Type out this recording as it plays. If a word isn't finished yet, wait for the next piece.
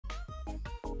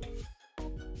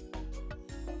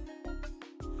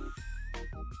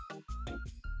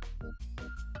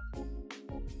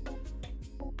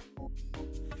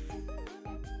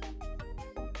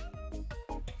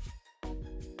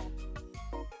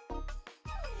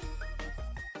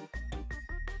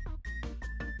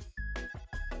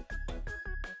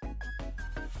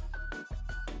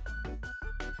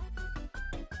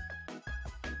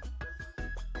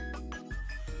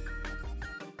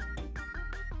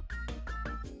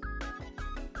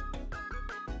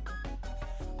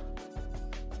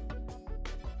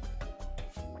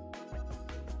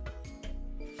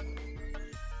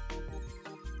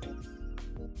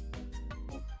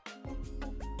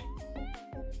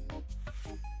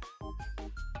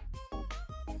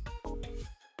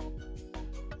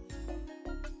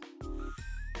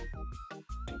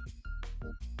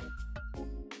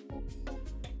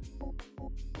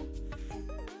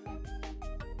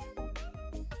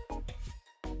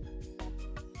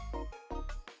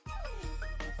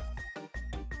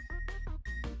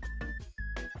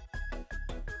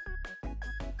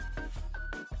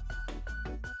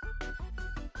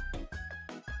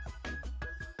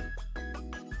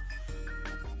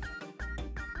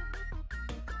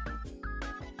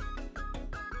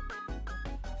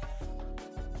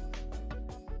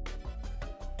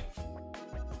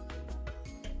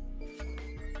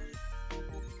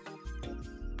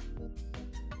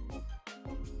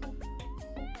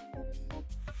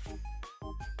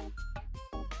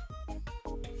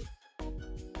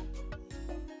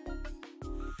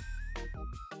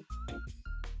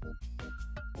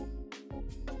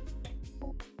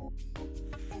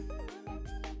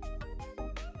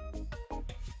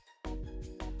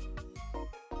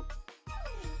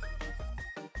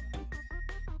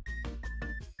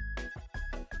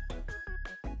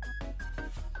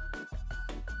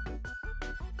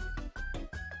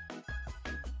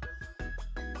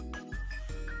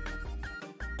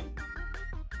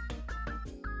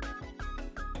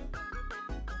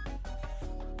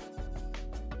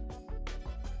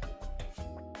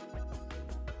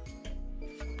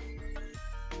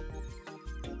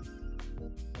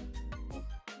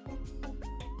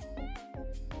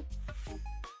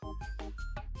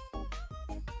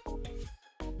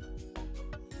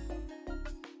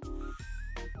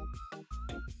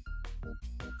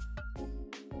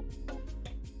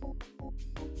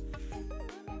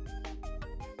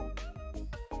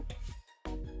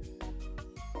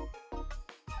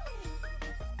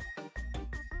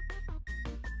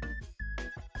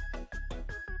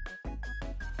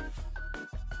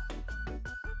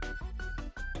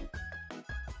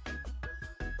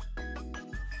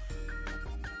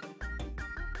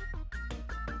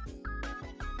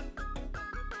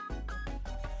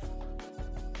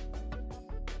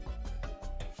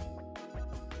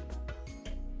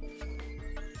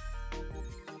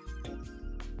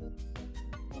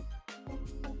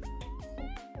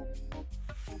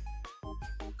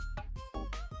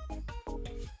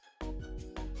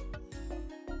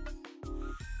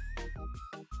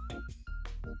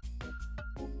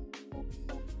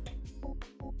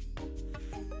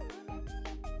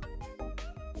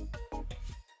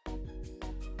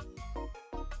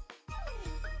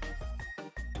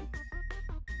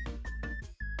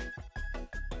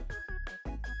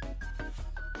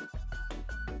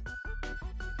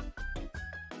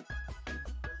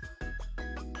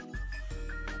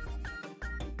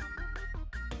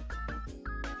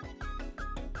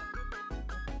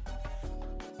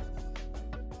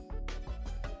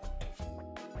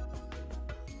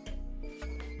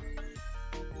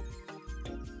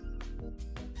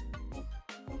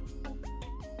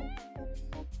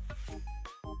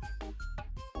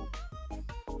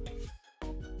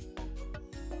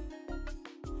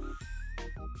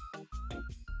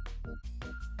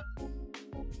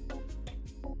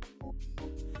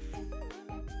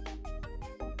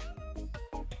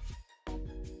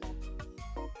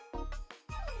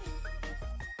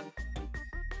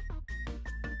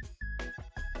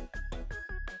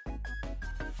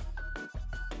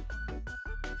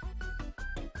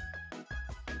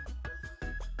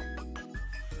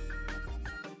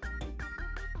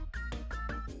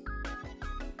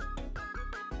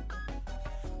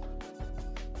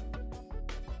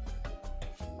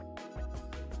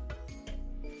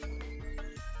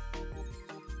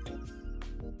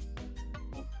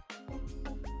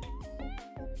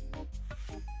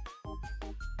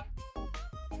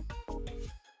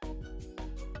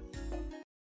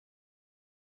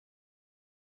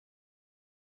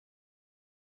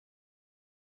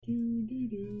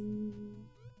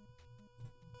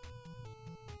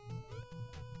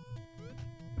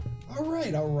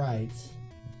Alright, alright.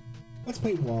 Let's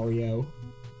play Wario.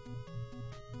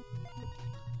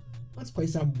 Let's play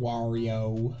some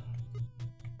Wario.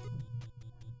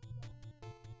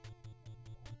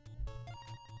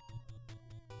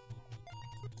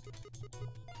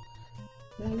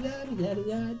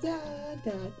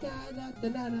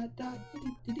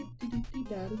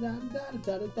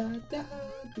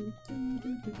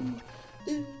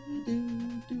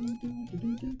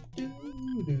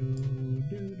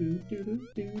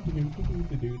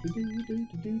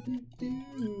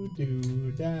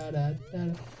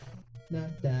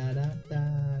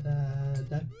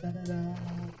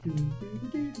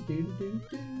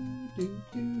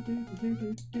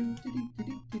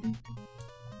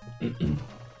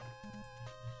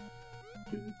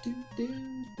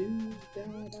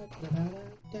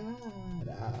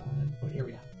 Oh, here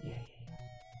we go. Yeah.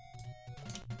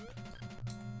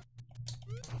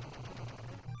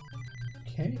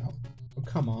 Okay. Oh,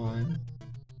 come on.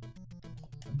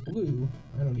 Blue.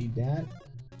 I don't need that.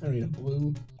 I don't need a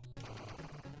blue.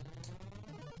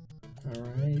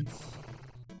 Alright.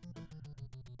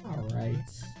 Alright.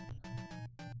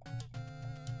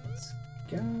 Let's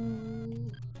go.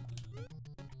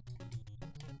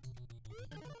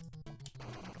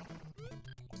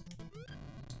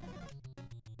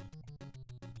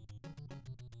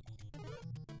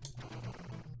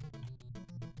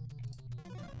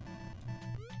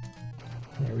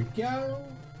 There we go.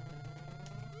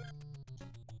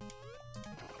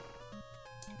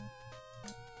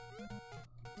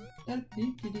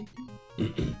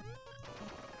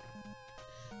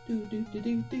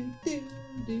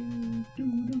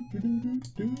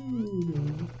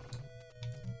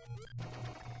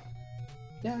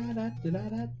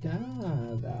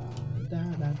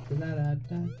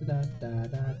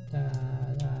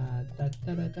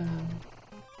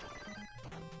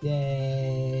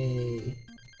 Yay!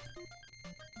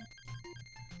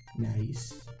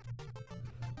 Nice.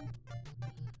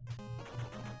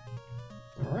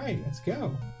 All right, let's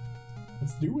go.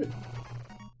 Let's do it.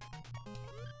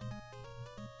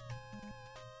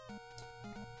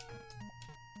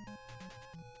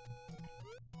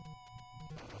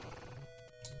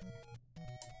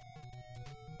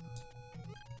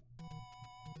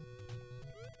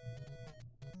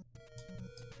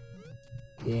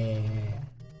 Yeah.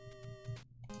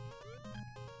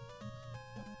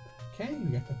 Okay,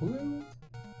 we got the blue.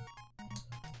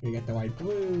 We got the white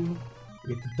blue.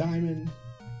 We get the diamond.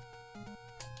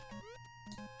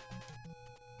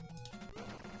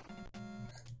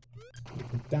 We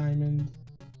get the diamond.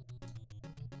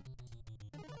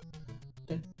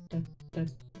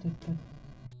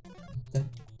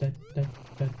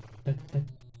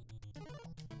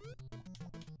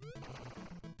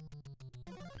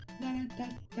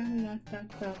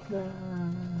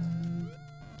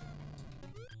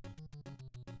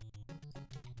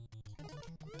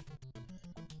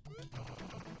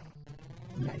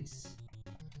 Nice.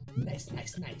 Nice,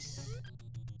 nice, nice.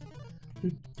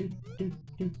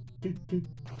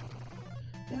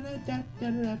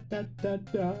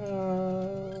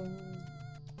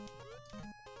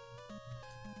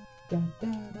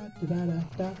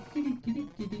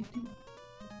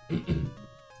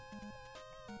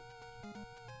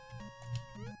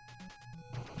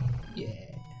 Yeah.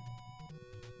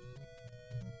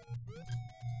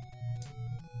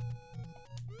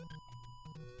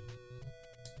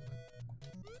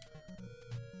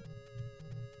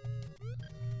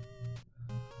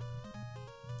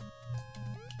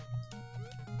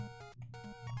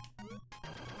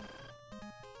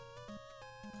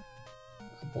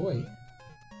 Boy,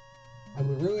 I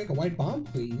would really like a white bomb,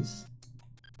 please.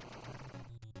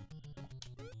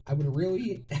 I would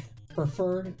really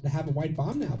prefer to have a white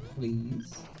bomb now,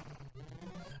 please.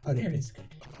 Oh, there it is.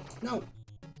 No!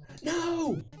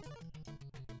 No!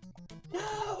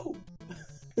 No!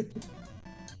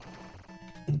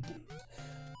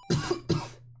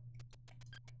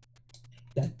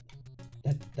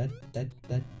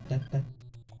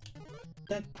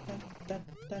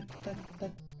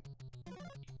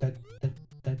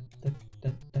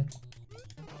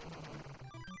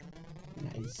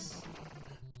 Nice.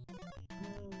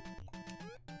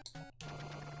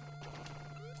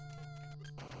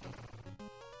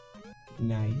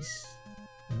 Nice.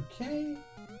 Okay.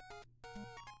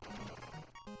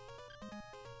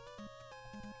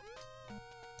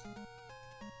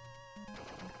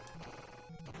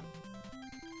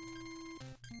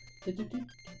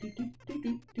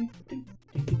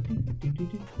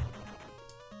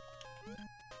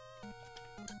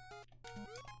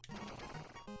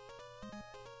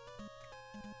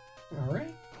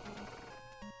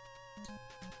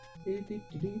 Hey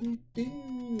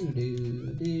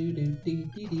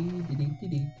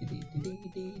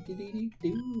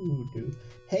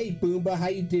Boomba, how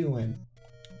you doing?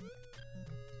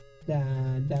 Da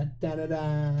da da da da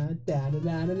da da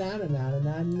da da da da da da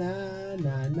na na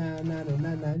na na na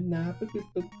na na.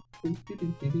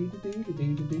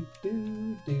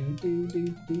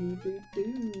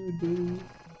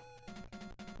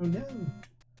 Oh no.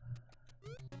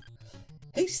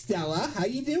 Hey Stella, how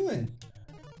you doing?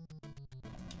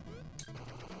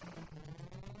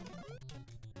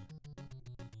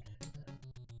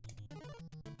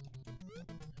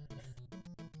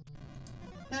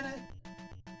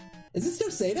 Does it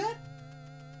still say that?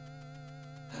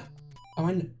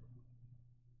 Oh,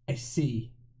 I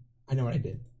see. I know what I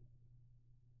did.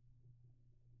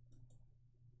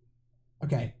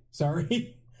 Okay,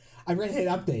 sorry. I read hit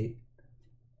update.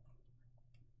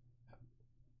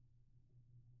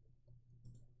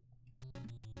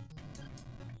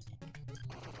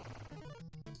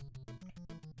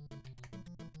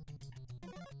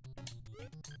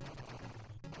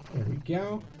 There we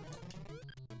go.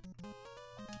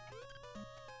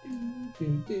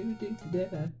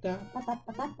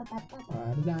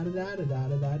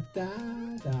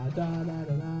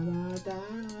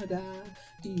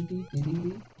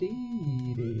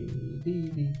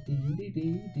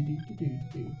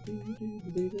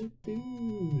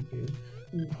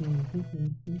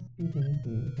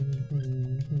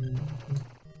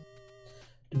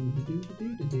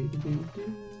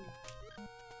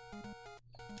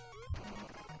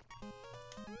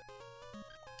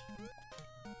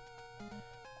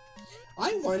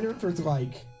 I wonder if there's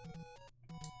like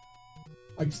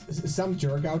some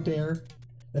jerk out there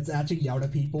that's actually yelled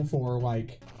at people for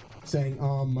like saying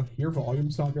your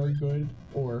volume's not very good,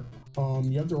 or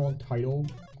you have the wrong title,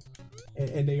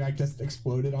 and they like just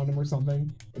exploded on them or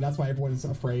something, and that's why everyone's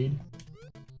afraid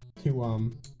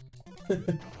to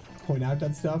point out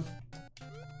that stuff.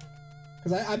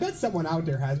 Because I bet someone out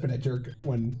there has been a jerk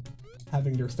when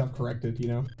having their stuff corrected, you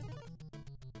know?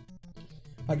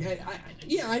 Like,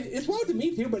 yeah, it's wild to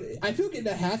me too, but I feel like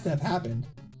that has to have happened.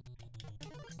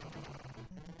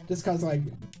 Just cause, like,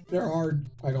 there are,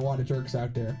 like, a lot of jerks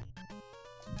out there.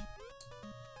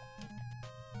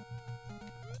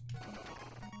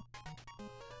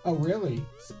 Oh, really?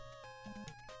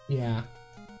 Yeah.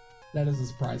 That doesn't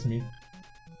surprise me.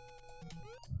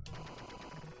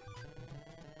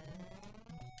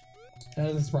 That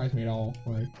doesn't surprise me at all,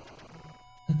 like...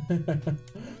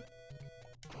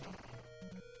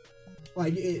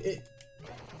 Like,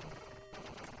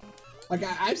 like,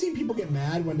 I've seen people get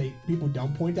mad when people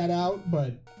don't point that out,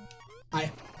 but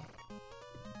I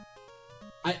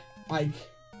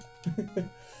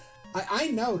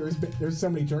know there's so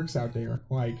many jerks out there.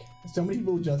 Like, so many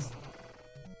people just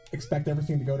expect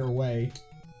everything to go their way.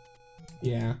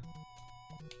 Yeah.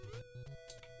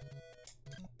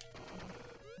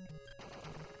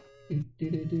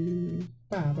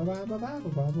 Ba ba ba ba ba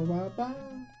ba ba ba ba.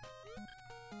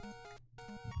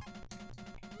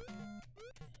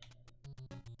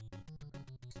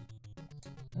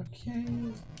 Okay.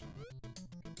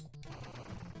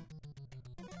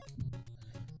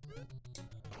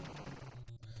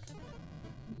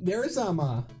 There is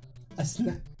a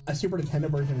Super Nintendo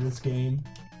version of this game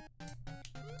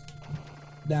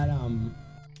that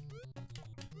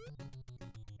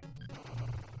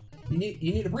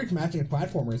you need a break from matching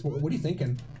platformers. What are you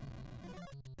thinking?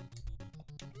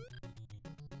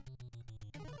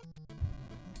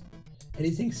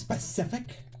 Anything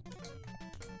specific?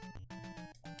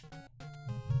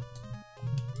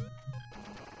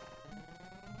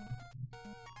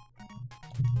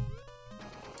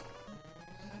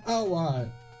 Oh,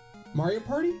 Mario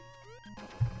Party?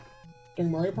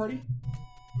 During Mario Party?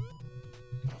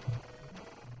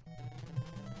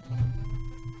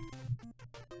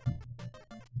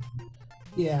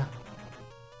 Yeah.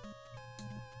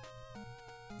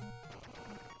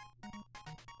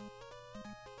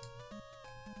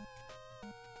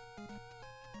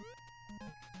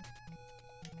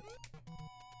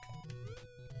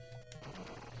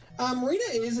 Marina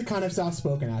is a kind of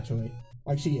soft-spoken, actually.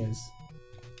 Like, she is.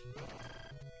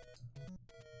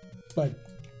 But,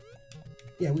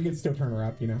 yeah, we could still turn her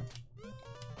up, you know?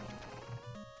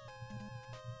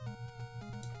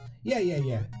 Yeah.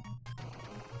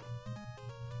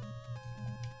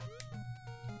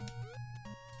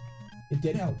 It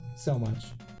did help so much.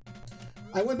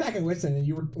 I went back and listened, and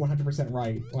you were 100%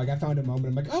 right. Like, I found a moment,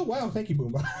 I'm like, oh, wow, thank you,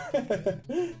 Boomba.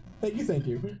 Thank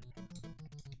you.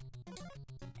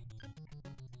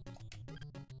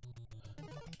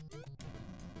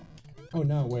 Oh,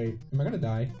 no, wait. Am I gonna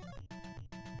die?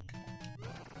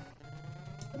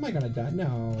 Am I gonna die?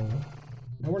 No.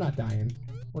 No, we're not dying.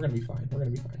 We're gonna be fine. We're gonna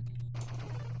be fine.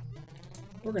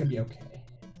 We're gonna be okay.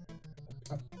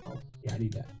 Oh, oh, yeah, I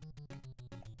need that.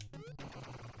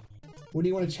 What do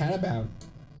you want to chat about?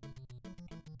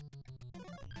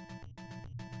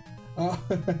 Oh,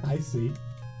 I see.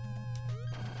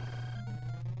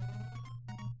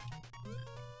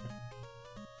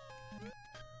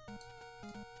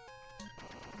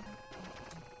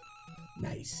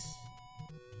 Nice.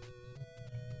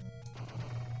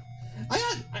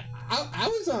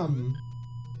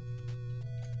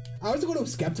 I was a little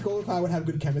skeptical if I would have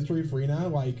good chemistry with Rena.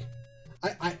 Like,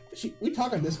 we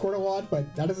talk on Discord a lot,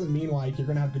 but that doesn't mean like you're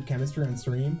gonna have good chemistry on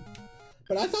stream.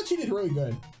 But I thought she did really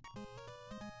good.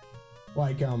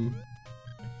 Like,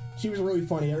 she was really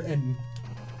funny, and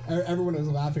everyone was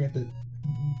laughing at the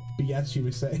BS she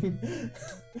was saying.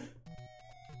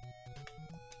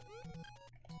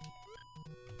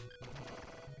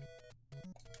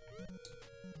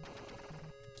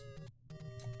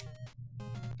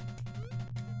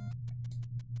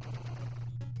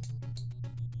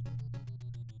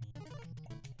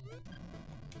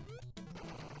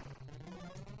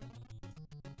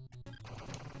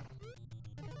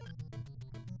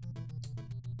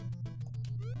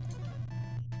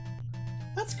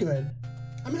 That's good.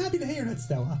 I'm happy to hear that,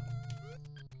 Stella.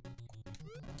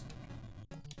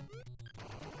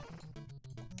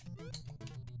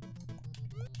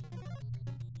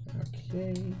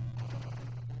 Okay.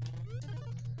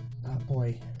 Oh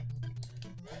boy.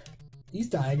 These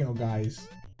diagonal guys.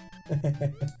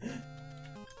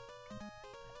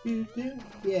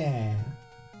 Yeah.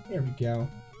 There we go.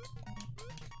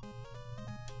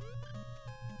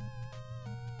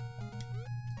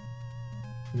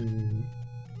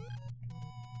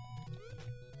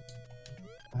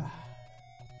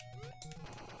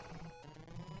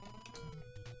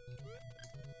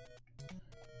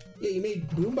 Yeah, you made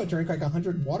Boomba drink like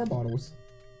 100 water bottles.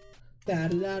 Da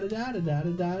da da da da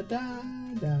da da da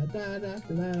da da da da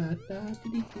da da.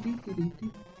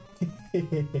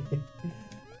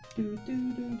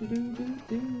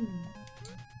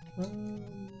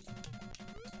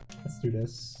 Let's do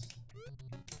this.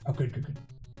 Oh, good, good, good.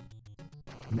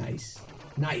 Nice,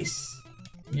 nice.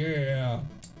 Yeah.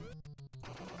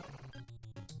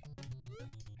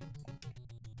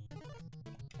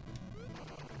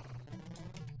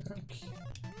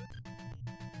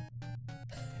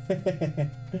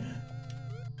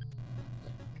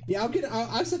 Yeah,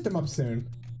 I'll set them up soon.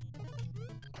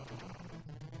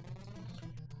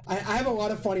 I have a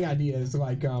lot of funny ideas,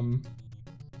 like, I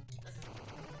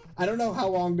don't know how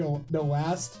long they'll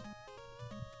last.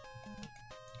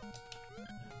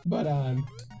 But, I'm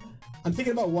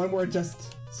thinking about one where it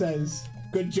just says,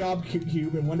 good job,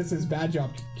 Cube, and one that says, bad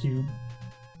job, Cube.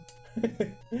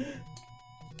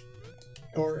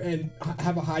 And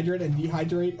have a hydrate and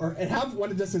dehydrate, and have one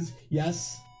that just says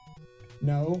yes,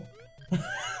 no,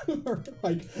 or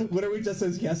like literally just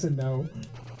says yes and no.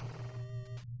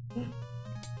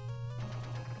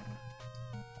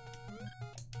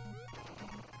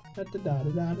 Da da da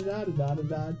da da da da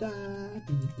da da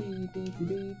dee dee dee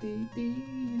dee dee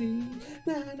dee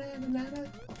na na na na.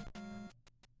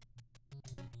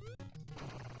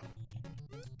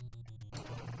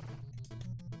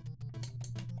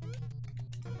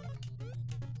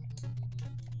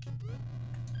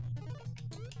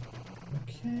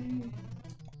 Okay.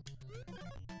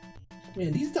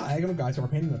 Man, these diagonal guys are a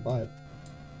pain in the butt.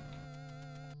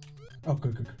 Oh,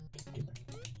 good, good, good.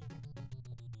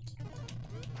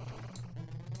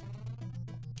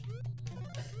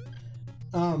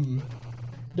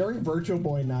 During Virtual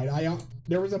Boy Night,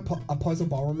 there was a Puzzle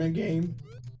Bomberman game,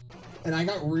 and I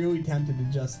got really tempted to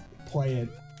just play it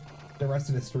the rest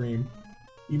of the stream,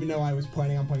 even though I was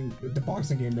planning on playing the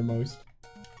boxing game the most.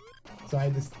 So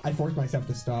I forced myself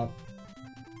to stop.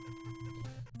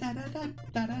 Da, da, da,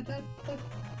 da, da, da, da.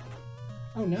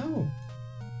 Oh no.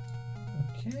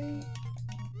 Okay.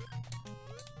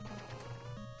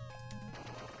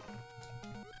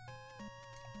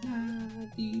 Da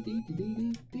dee dee dee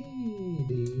dee dee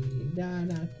dee da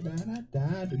da da da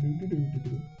da do do do do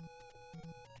do.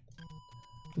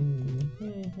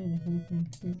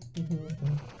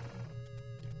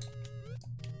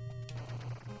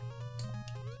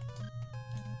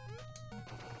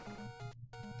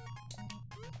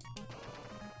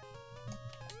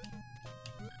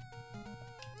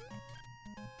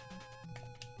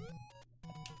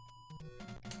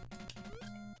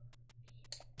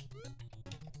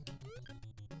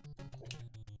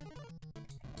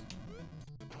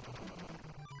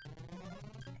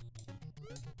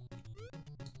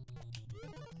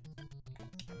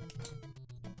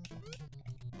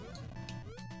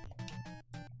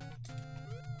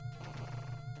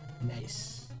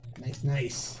 Nice. Nice,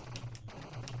 nice.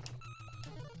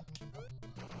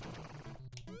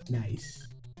 Nice.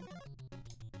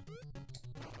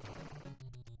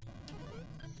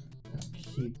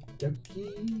 Okie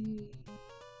dokie.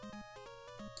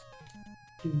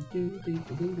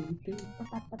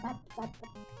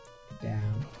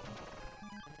 Down.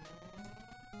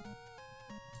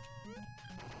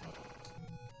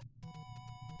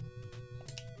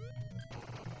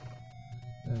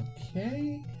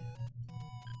 Okay.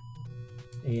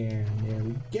 And there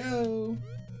we go.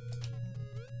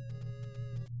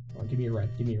 Oh, give me a red.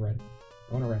 Give me a red.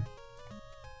 I want a red.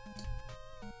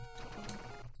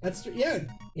 That's yeah,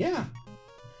 yeah.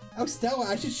 Oh, Stella,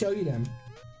 I should show you them.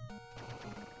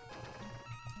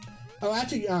 Oh,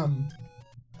 actually,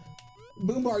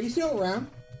 Boombar, are you still around?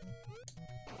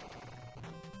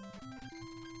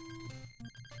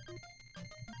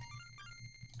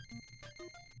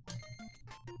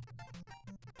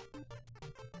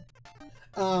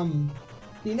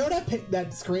 You know that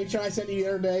screenshot I sent you the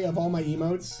other day of all my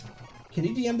emotes? Can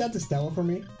you DM that to Stella for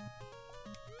me?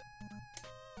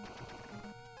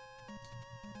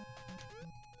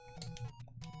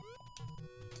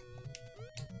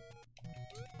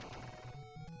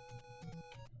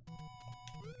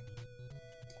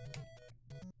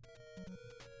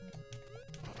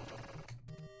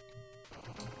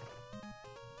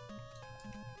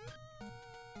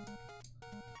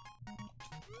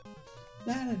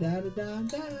 Da da da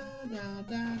da da da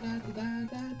da da da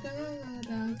da da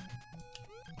da.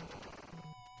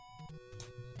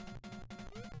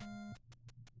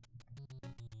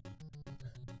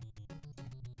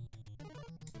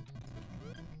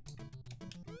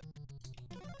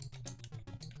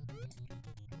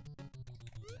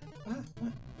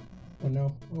 Oh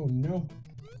no! Oh no!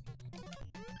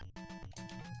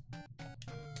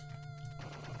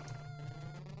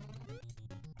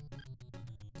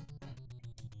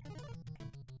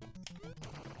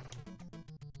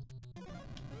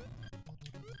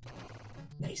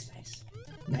 Nice, nice.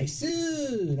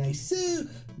 Nice-oo! Nice-oo!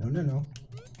 No, no, no.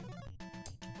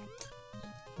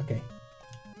 Okay.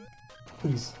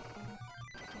 Please.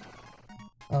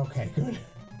 Okay, good.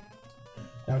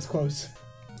 That was close.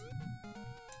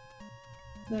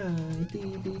 Na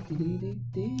dee dee dee dee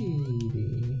dee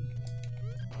dee.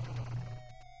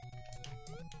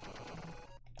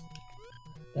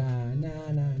 Da na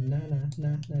na na na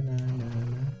na na na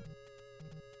na.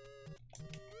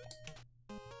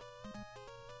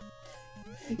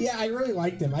 Yeah, I really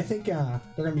like them. I think they're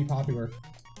gonna be popular.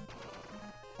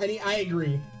 And I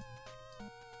agree.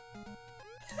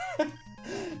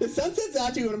 The sunset's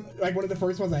actually one of the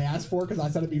first ones I asked for because I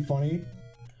thought it'd be funny.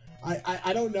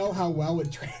 I don't know how well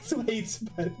it translates,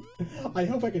 but I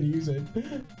hope I can use it.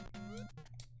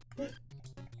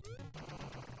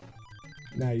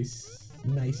 Nice.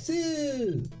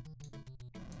 Nice-oo!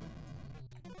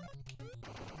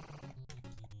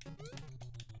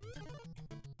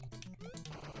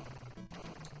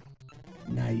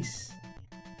 Nice.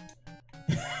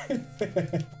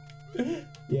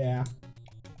 Yeah.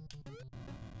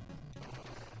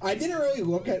 I didn't really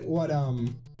look at what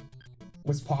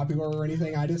was popular or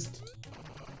anything. I just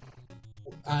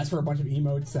asked for a bunch of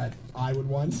emotes that I would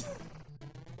want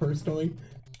personally.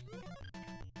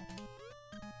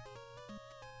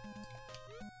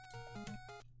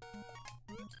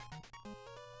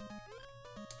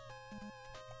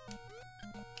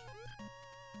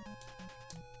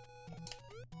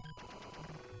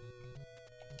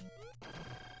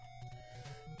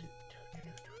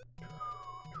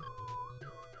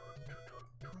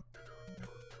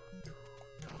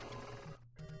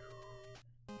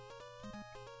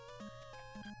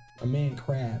 A man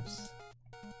crabs.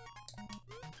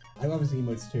 I love his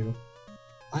emotes too.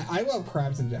 I love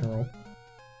crabs in general.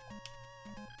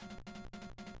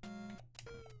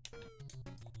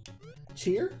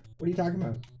 Cheer? What are you talking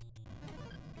about?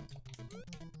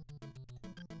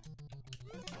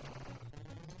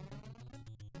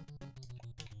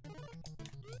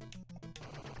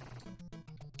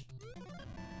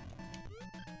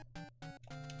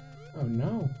 Oh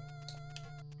no.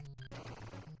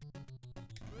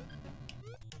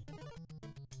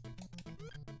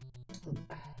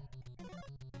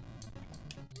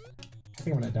 I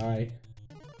think I'm gonna die.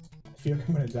 I feel like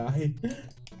I'm gonna die.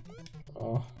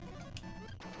 Oh.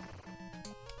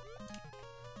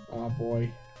 Oh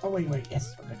boy. Oh wait,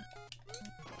 yes, okay.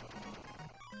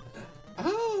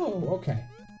 Oh, okay.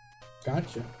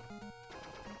 Gotcha.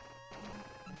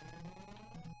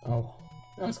 Oh,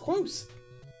 that was close.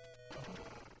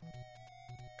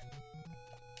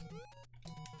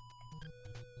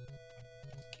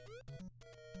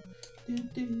 Do,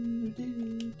 do, do,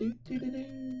 do, do, do, do.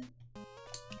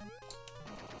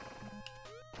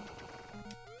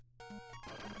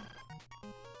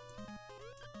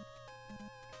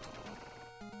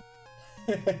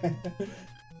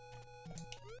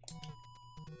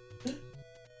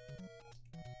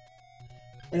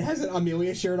 It has an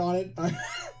Amelia shirt on it.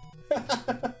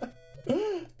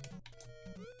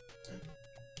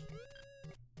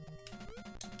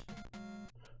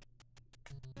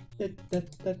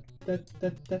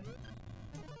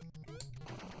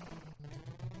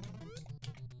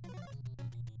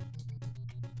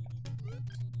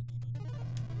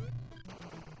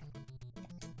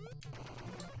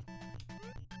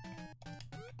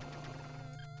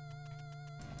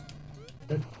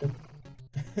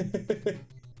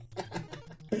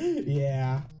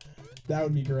 Yeah, that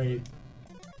would be great.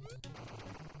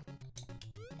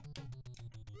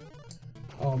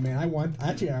 Oh man, I want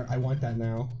that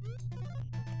now.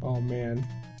 Oh man.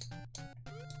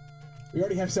 We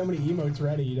already have so many emotes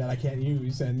ready that I can't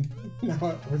use, and now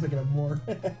we're thinking of more.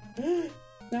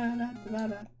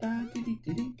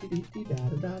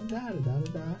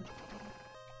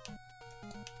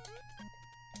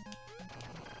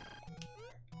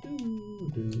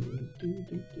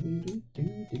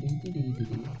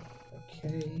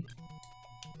 Okay.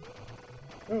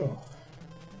 Oh.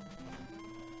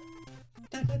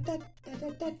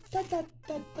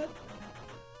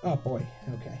 Oh boy.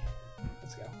 Okay.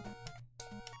 Let's go.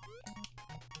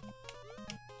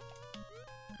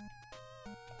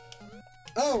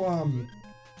 Oh,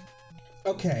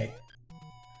 okay.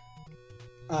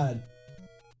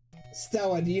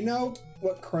 Stella, do you know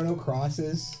what Chrono Cross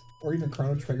is? Or even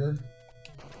Chrono Trigger?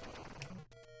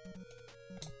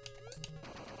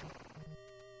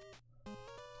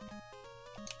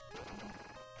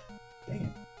 Dang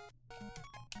it.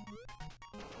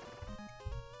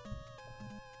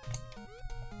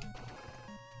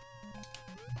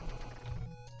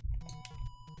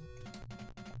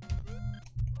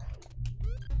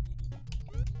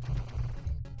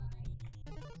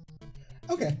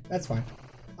 Okay, that's fine.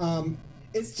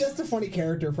 It's just a funny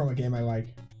character from a game I like.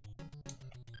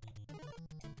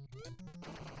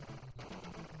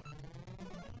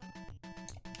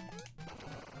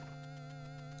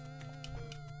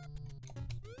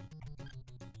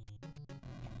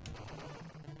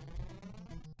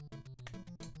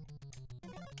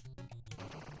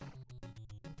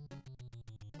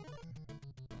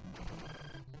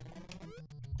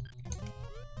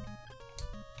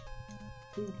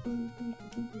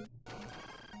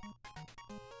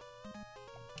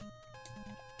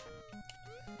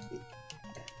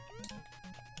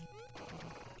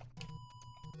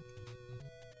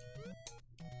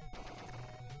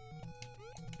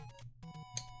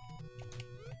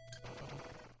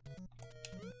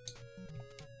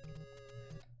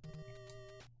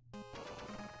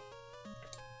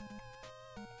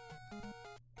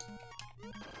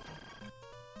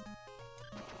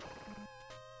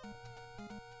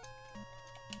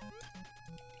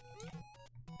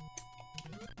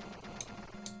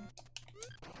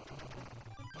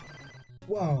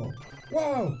 Whoa!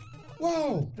 Whoa!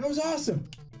 Whoa! That was awesome!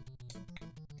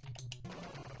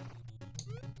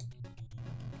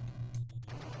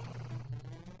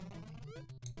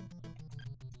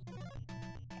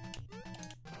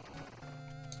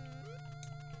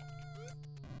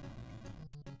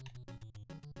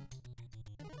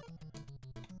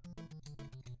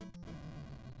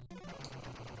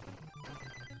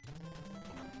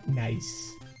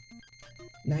 Nice.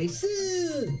 Nice.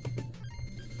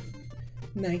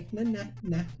 Na na na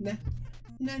na na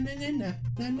na na na na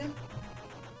na na.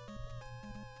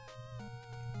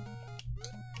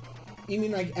 You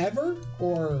mean like ever,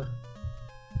 or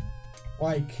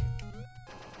like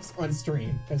on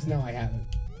stream? Because no, I haven't.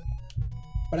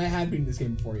 But I had beaten this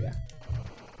game before, yeah.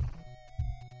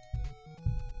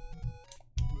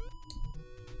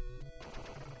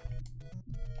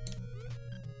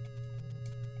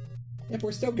 Yep,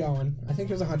 we're still going. I think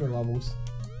there's 100 levels.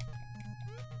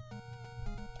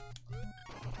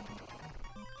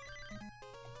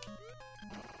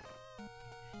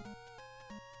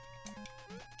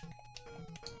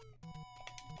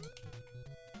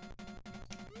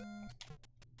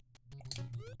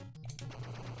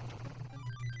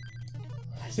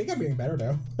 I think I'm getting better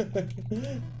though.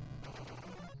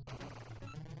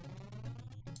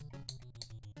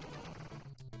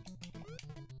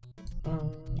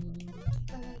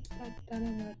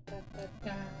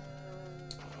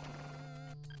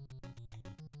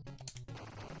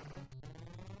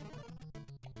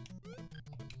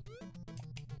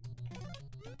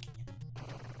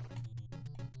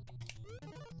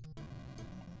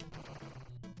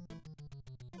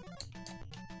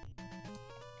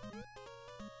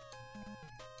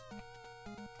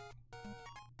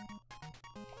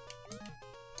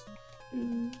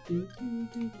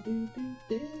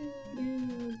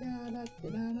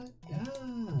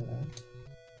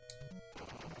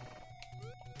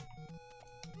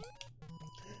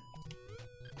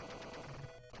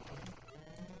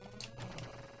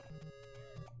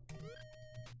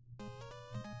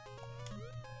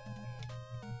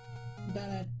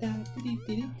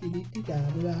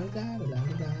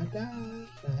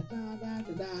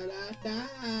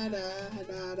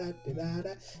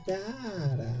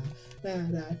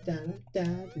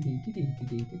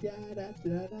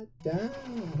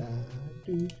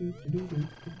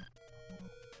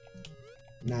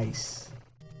 Nice.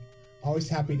 Always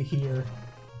happy to hear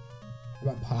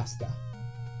about pasta.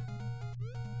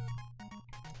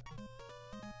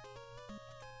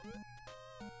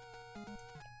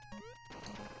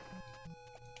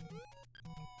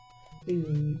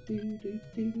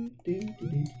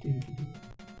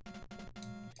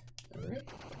 Alright.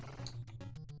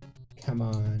 Come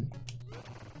on.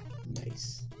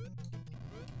 Nice.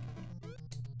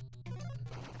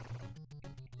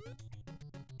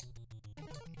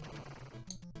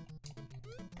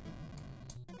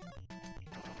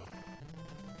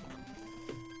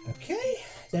 Okay.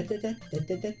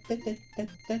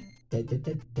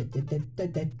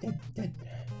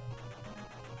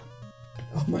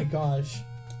 Oh my gosh.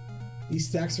 These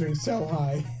stacks are getting so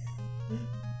high.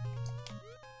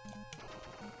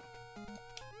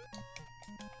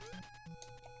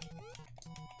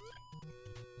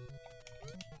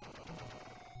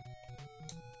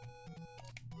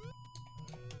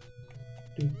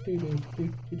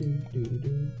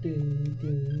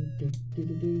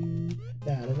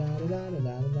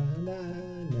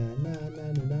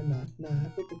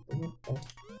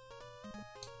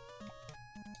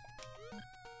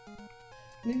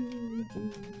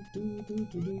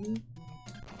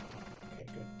 Okay,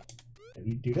 good. Can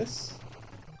we do this?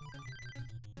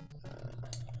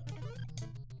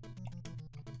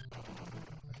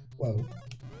 Whoa.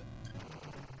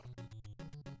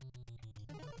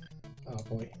 Oh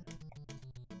boy.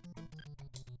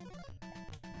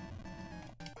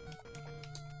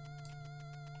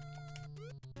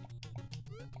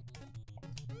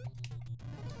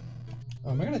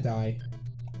 Oh, am I gonna die?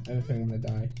 I have a feeling I'm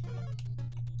gonna die.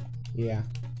 Yeah,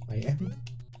 I am.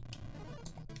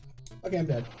 Okay, I'm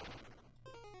dead.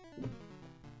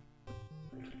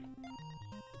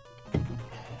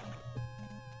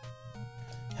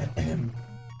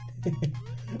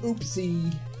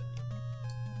 Oopsie.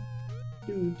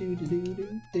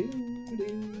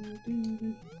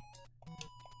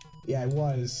 Yeah, I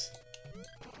was.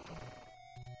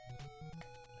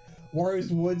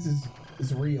 WARIO'S Woods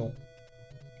is real.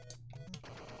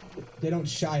 They don't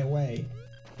shy away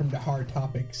from the hard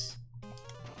topics.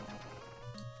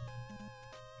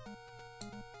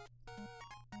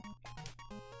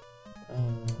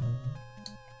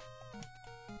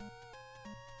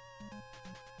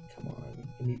 Come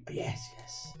on. Yes,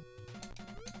 yes.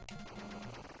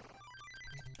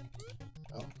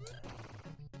 Oh.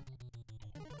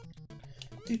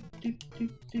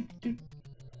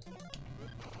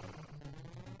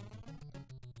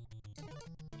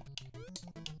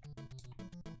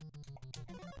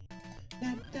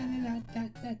 Da da da da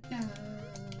da da.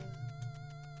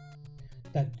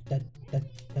 Da da da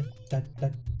da da da.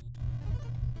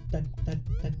 Da da da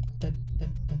da da da.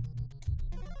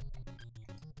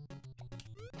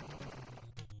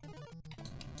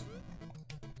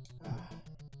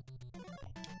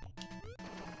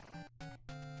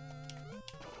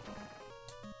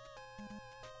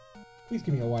 Please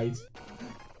give me a white.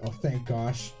 Oh, thank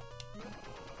gosh.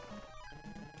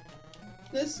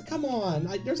 Come on,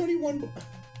 there's only one.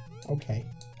 Okay,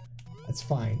 that's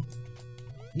fine.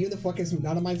 You the fuck is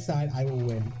not on my side, I will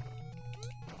win.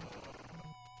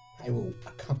 I will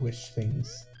accomplish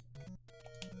things.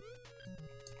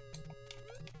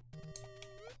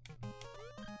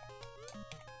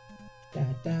 Da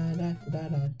da da da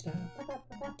da da.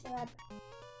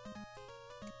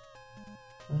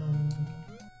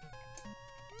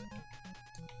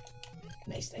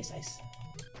 Nice, nice, nice.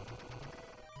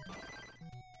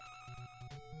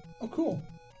 Oh, cool.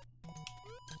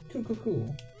 Cool, cool,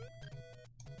 cool.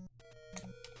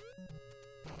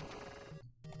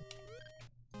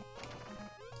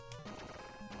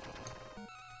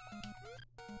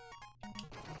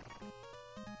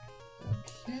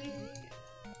 Okay.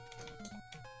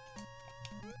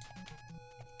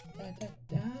 Da da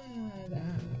da da.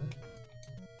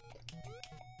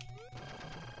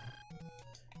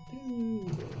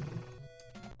 Dude.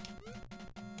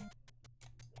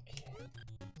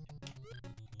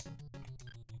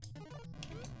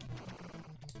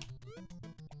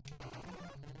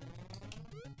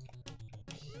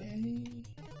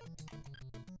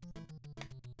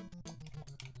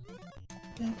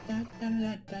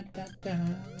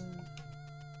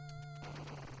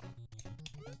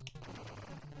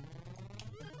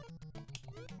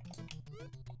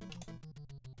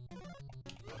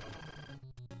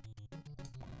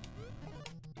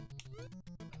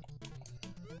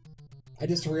 I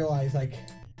just realized, like,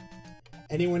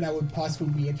 anyone that would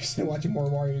possibly be interested in watching more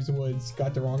Wario's Woods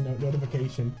got the wrong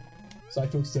notification. So I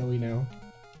feel silly now.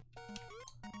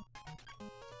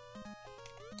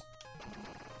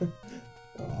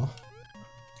 Aw.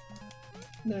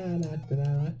 Na na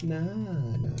na na na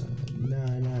na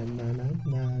na na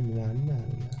na na na.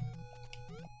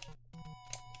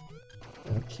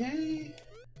 Okay.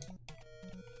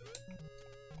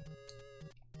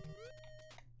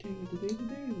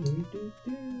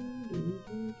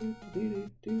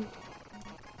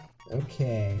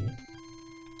 Okay.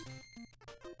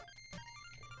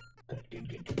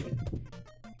 Good.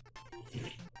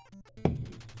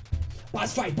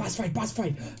 Boss fight!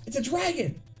 It's a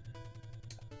dragon!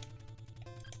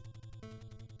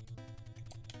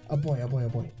 Oh boy.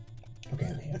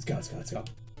 Okay, let's go. Let's go.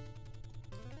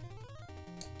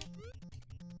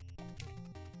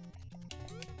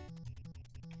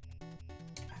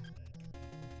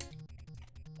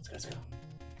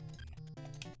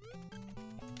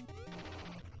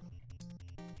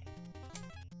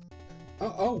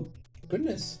 Oh,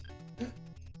 goodness.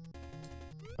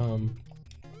 Uh-oh.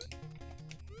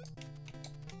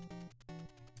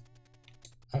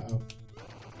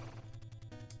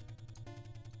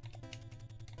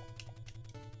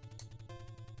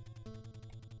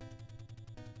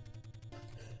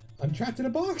 I'm trapped in a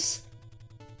box!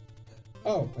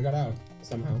 Oh, I got out,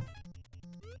 somehow.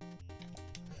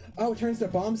 Oh, it turns the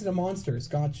bombs into monsters.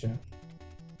 Gotcha.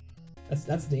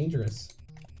 That's dangerous.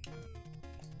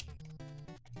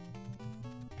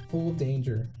 Full of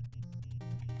danger.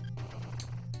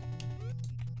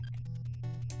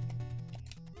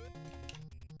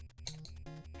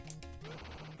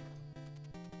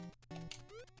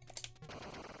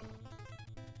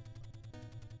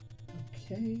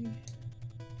 Okay.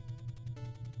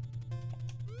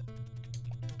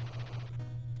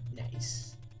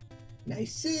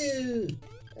 Nice.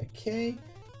 Okay.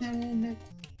 Na.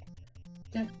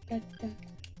 Da. Da.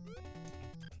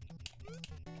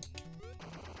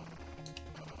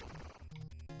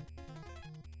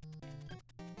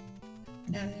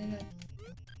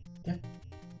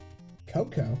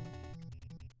 Coco.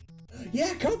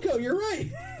 Yeah, Coco, you're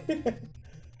right.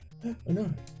 Oh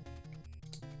no.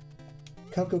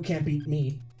 Coco can't beat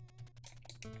me.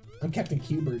 I'm Captain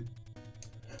Cubert.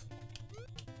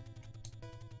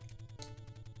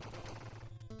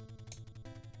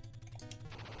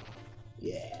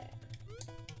 Yeah.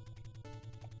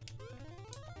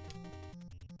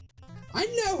 I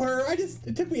know her.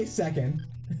 It took me a second.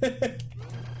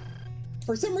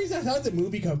 For some reason, I thought it was a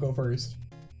movie Coco first.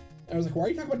 I was like, why are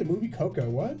you talking about the movie Coco?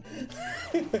 What?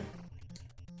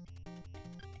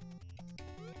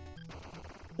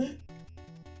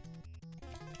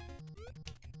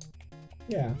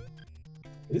 Yeah.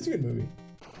 It is a good movie.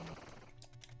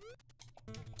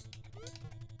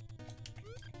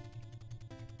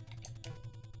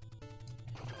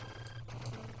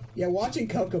 Yeah, watching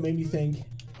Coco made me think,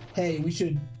 hey, we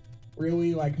should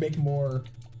really, like, make more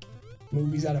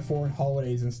movies out of foreign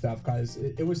holidays and stuff, because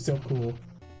it was so cool.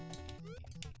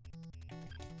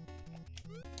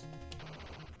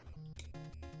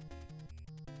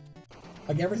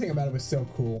 Like, everything about it was so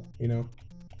cool, you know?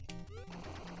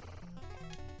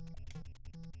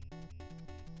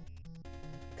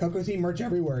 Coco theme merch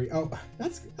everywhere. Oh,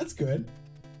 that's good.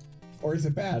 Or is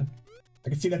it bad? I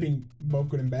can see that being both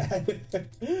good and bad.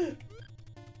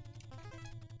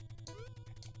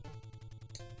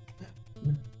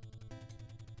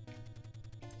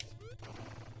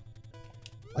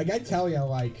 Like, I tell ya,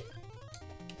 like,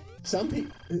 some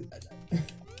people...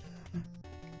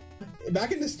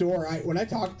 Back in the store, when I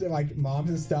talked to, like, moms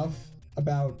and stuff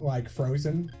about, like,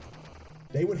 Frozen,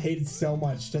 they would hate it so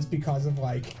much just because of,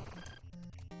 like,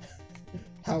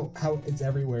 how it's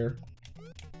everywhere.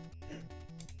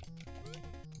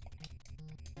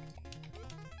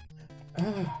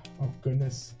 Ah, oh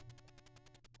goodness.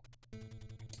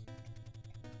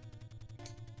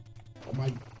 Oh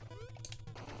my.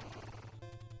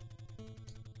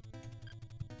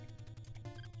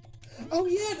 Oh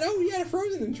yeah, the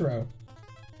Frozen intro.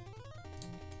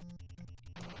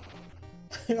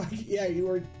 Like, yeah,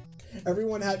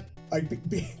 everyone had, like,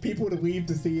 people to leave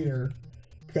the theater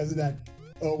because of that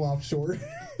Olaf short.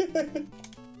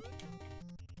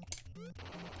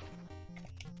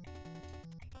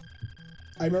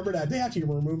 I remember that. They actually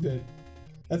removed it.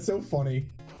 That's so funny.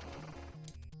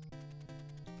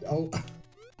 Oh.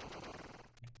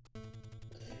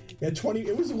 Yeah, 20.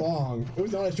 It was long. It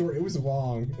was not a short. It was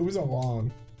long. It was a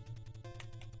long.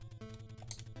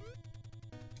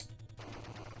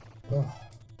 Ugh.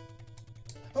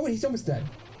 Oh, wait, he's almost dead.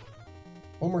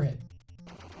 One more hit.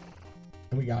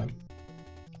 And we got him.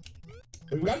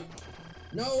 We got him.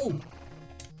 No!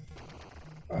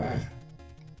 Ugh.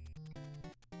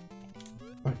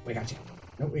 Right, we got you.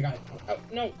 No, we got it. Oh,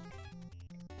 no!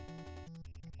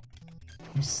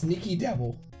 You sneaky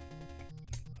devil.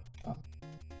 Oh,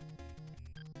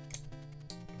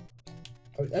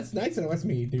 that's nice that it lets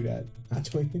me do that,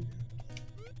 actually.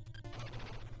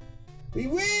 We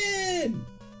win!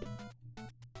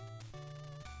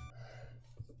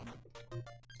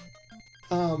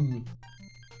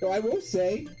 So I will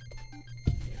say,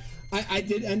 I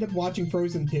did end up watching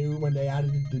Frozen 2 when they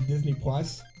added it to Disney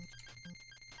Plus.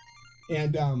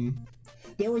 And,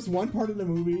 there was one part of the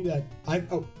movie that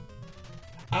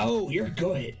Oh, you're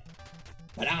good,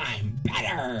 but I'm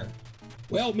better.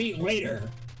 We'll meet later,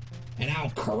 and I'll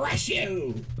crush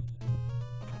you.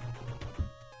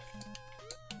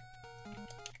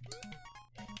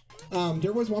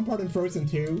 There was one part in Frozen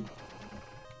 2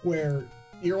 where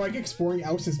you're like exploring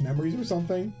Elsa's memories or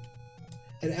something,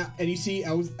 and you see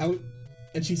Elsa out,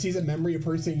 and she sees a memory of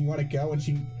her saying you want to go, and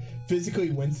she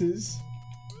physically winces.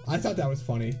 I thought that was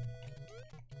funny.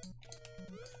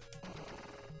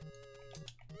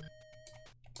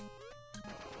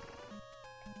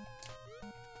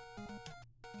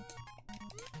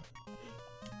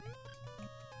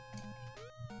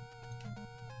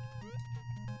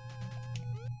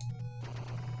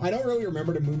 I don't really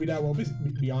remember the movie that well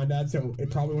beyond that, so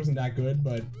it probably wasn't that good,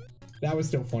 but that was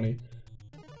still funny.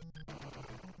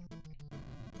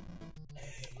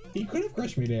 He could have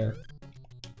crushed me there.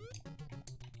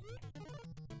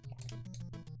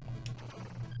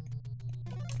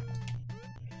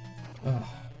 Ugh.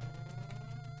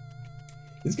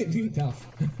 This game's getting tough.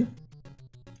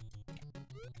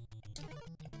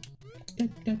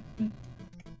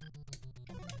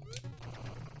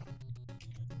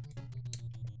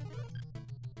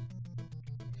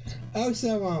 Oh,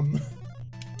 so,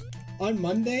 on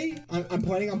Monday, I'm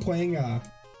planning on playing,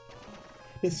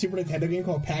 this Super Nintendo game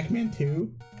called Pac-Man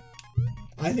 2.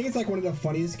 I think it's like one of the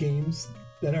funniest games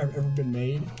that have ever been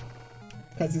made.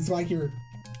 Because it's like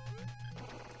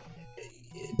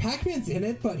Pac-Man's in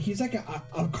it, but he's like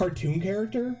a cartoon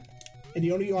character. And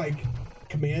the only, like,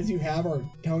 commands you have are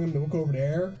telling him to look over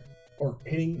there, or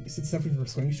hitting stuff with your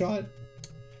slingshot.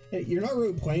 You're not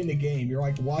really playing the game, you're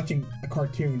like watching a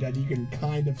cartoon that you can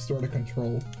kind of sort of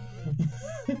control.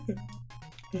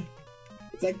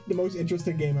 It's like the most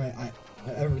interesting game I've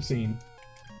ever seen.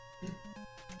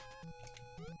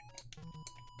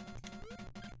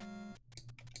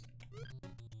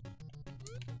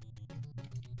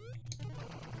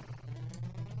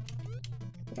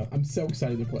 I'm so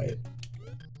excited to play it.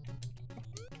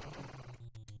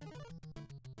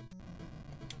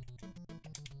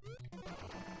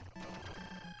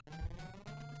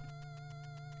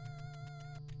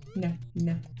 No,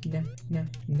 no, no, no,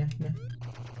 no, no.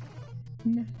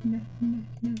 No, no, no,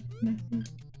 no, no, no.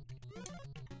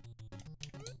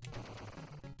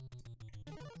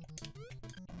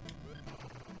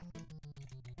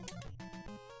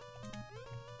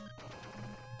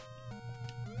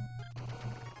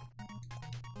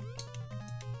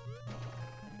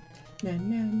 No, no,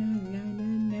 no, no, no,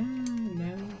 no,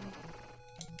 no.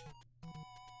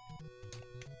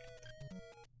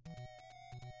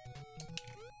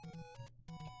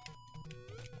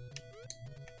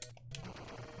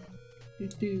 Do,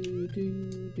 do,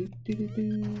 do, do, do, do.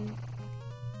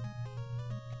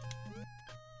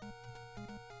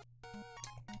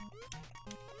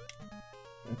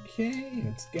 Okay,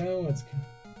 let's go, let's go.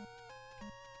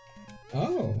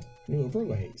 Oh, new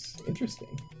overlays.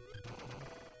 Interesting.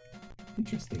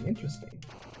 Interesting, interesting.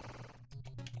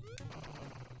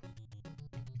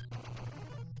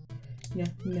 Nah,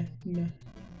 nah, nah.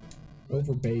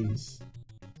 Overbays.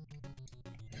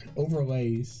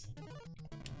 Overlays.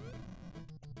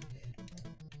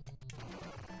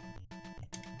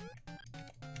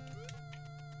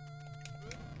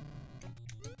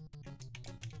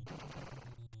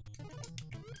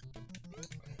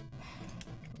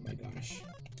 Oh my gosh.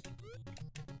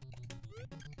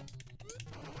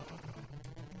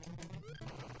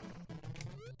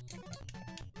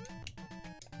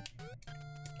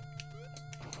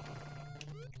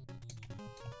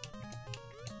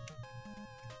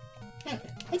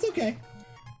 That's okay.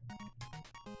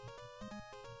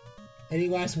 Any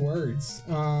last words?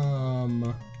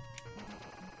 No.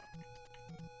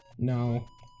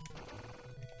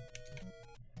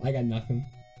 I got nothing.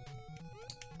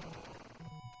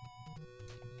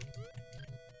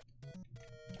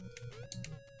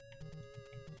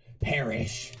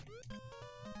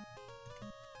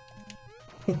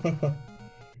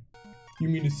 You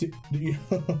mean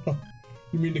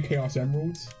you mean the Chaos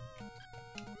Emeralds?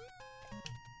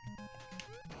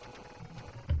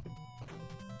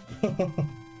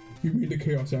 You mean the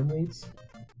Chaos Emeralds?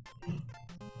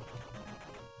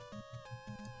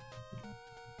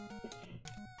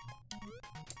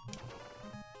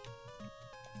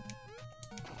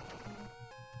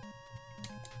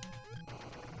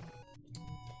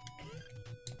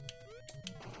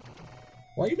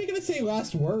 Why are you making us say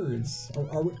last words?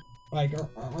 Are we like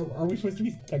are we supposed to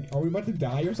be like, are we about to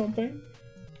die or something?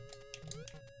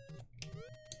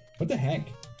 What the heck?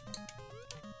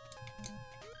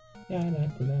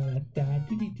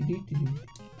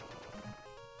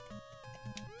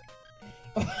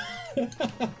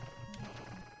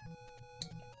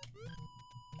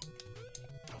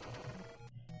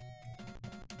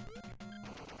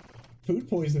 Food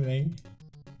poisoning.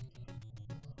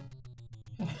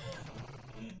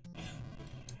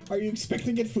 Are you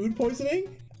expecting to get food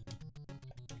poisoning?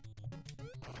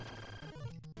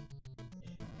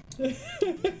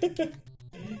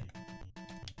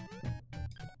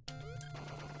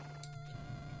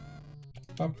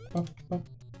 Up, up, up.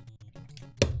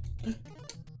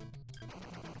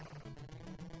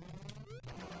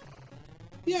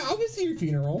 Yeah, I'll visit your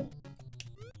funeral.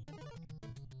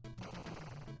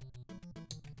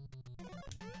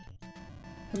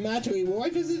 Naturally, will I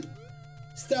visit?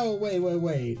 Still,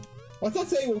 wait. Let's not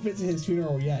say we'll visit his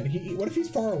funeral yet. What if he's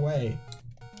far away?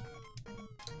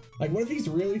 Like, what if he's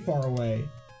really far away?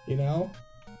 You know?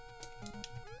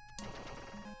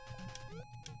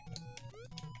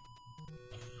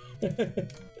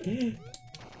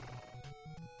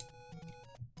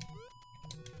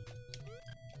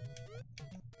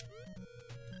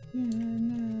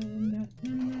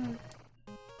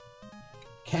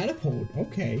 Catapult.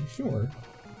 Okay, sure.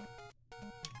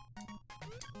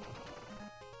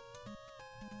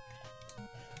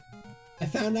 I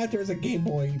found out there's a Game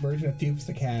Boy version of Fuchs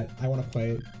the Cat. I want to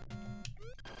play it.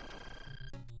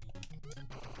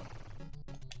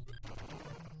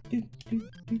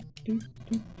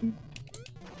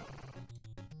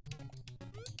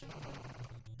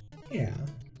 Yeah.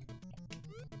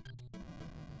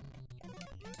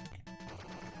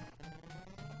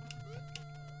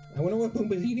 I wonder what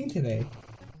Pumbaa's eating today.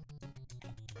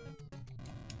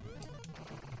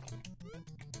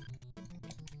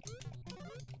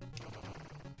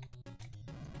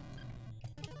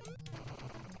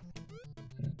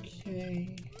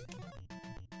 Okay.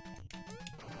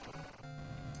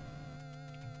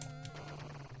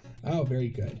 Oh, very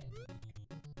good.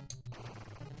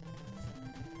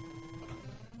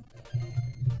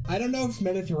 I don't know if it's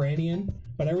Mediterranean,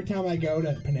 but every time I go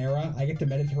to Panera, I get the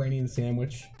Mediterranean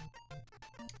sandwich.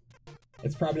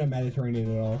 It's probably not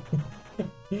Mediterranean at all.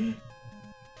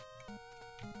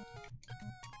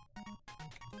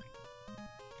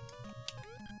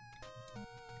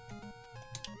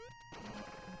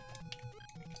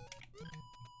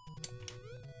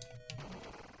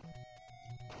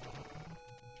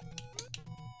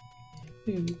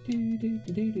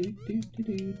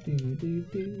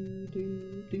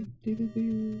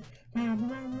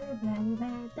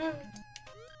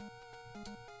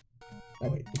 Oh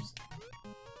wait, oops.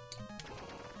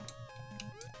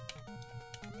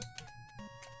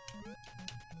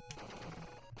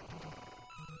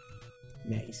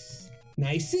 Nice.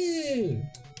 Nice!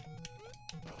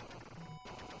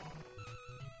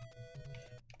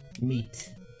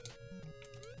 Meat.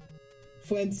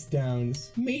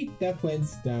 Flintstones. Meet the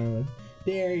Flintstones.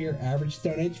 They're your average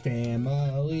Stone Age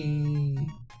family.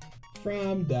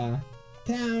 From the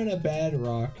town of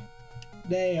Bedrock.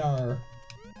 They are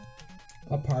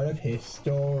a part of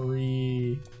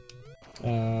history.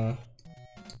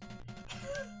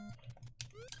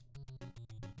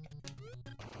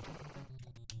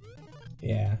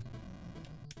 Yeah.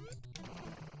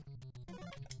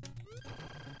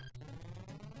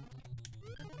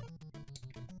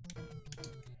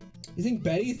 You think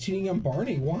Betty is cheating on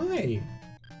Barney? Why?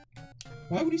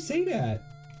 Why would he say that?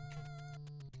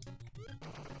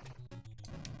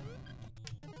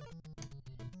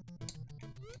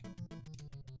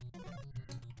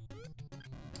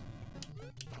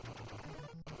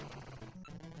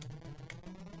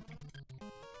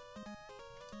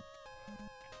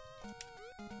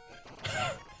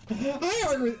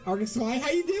 Hi, Argosly, how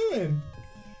you doing?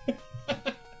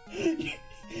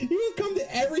 You would come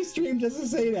to every stream just to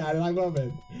say that, and I love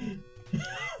it.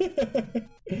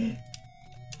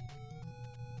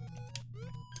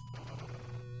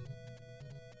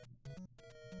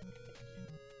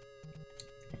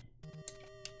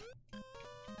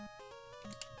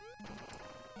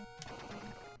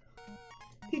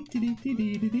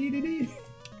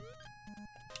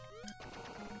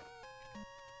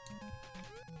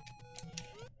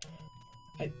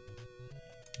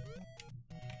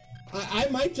 I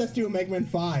might just do a Mega Man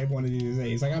 5 one of these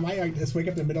days. Like, I might like, just wake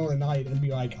up in the middle of the night and be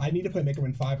like, I need to play Mega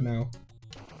Man 5 now.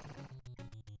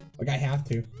 Like, I have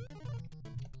to.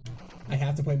 I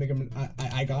have to play Mega Man.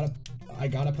 I gotta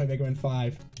play Mega Man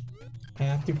 5. I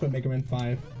have to play Mega Man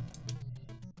 5.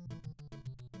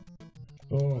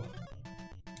 Oh.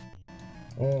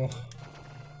 Oh.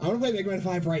 I wanna play Mega Man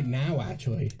 5 right now,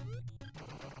 actually.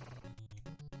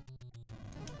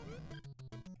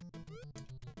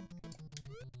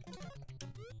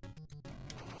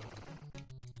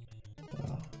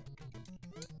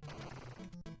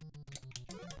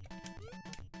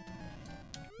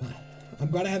 I'm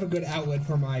gonna have a good outlet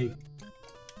for my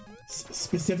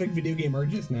specific video game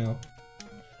urges now.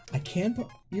 I can't.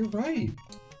 You're right.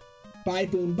 Bye,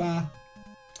 Boomba.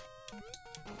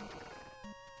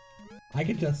 I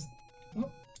could just. Oh.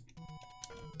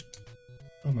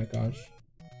 Oh my gosh.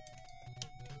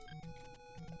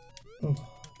 Oh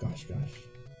gosh.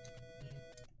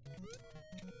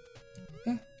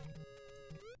 Ah.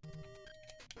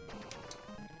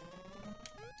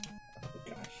 Oh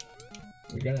gosh.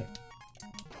 We got it.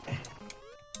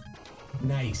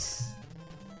 Nice.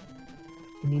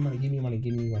 Give me money, give me money,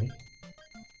 give me money.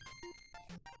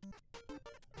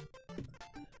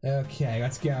 Okay,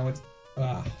 let's go. Let's,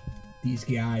 these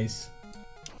guys.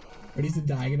 Are these the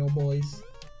Diagonal Boys?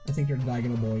 I think they're the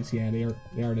Diagonal Boys. Yeah, they are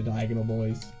the Diagonal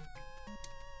Boys.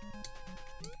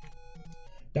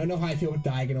 Don't know how I feel with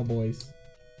Diagonal Boys.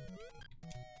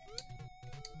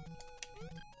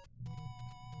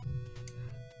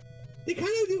 They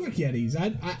kind of do look Yetis.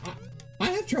 I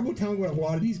have trouble telling what a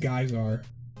lot of these guys are.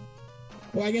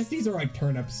 Well, I guess these are like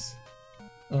turnips.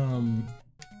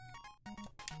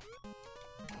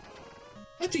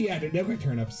 Actually, yeah, they look like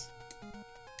turnips.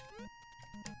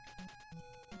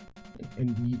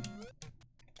 And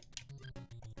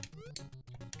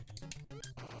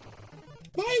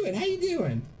Violet, how you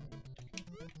doing?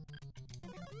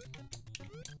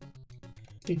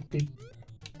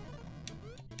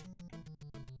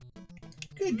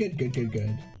 Good.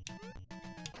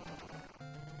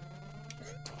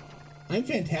 I'm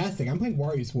fantastic. I'm playing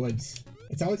WARIO'S Woods.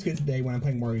 It's always good today when I'm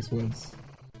playing WARIO'S Woods.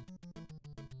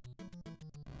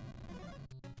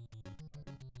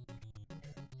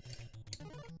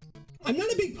 I'm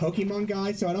not a big Pokemon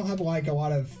guy, so I don't have like a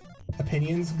lot of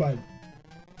opinions, but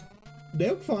they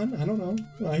look fun. I don't know.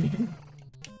 Like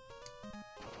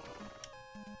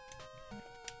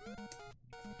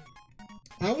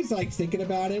I always like thinking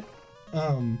about it.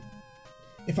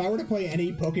 If I were to play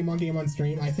any Pokemon game on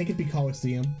stream, I think it'd be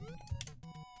Coliseum.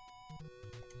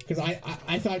 Because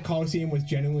I thought Coliseum was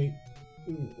genuinely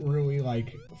really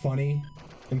like funny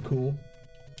and cool.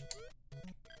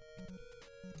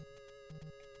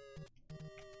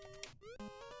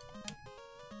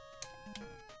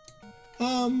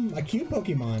 A cute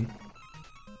Pokemon.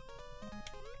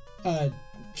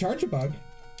 Charge-a-Bug.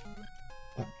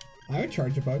 I would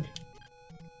Charge-a-Bug.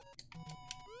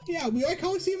 Yeah, we like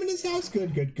Coliseum in his house.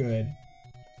 Good.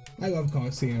 I love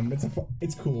Coliseum.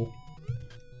 It's cool.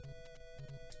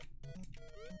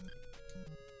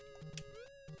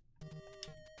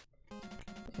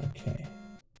 Okay.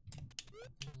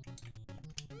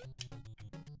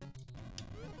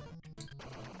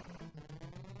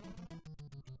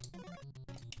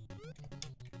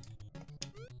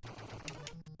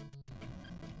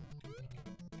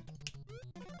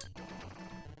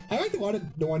 I liked a lot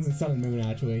of the ones in Sun and Moon,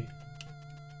 actually.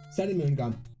 Sun and Moon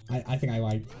got, I think I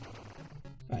liked.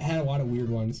 I had a lot of weird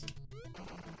ones.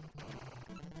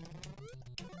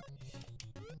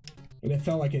 And it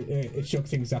felt like it shook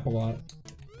things up a lot.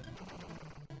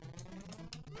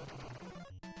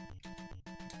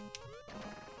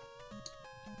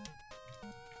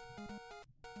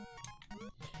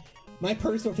 My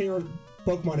personal favorite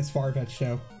Pokemon is Farfetch'd,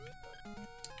 though.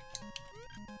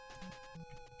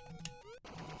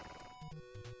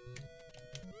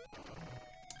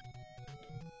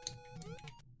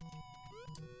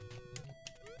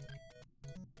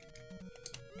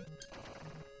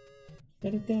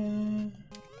 Da-da-da.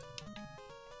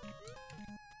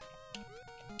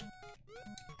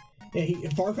 Yeah,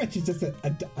 Farfetch'd is just a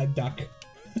duck.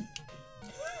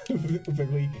 With a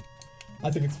leak.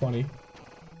 I think it's funny.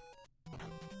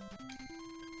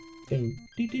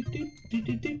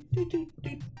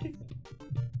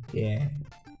 Yeah.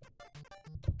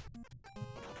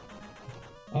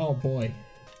 Oh boy.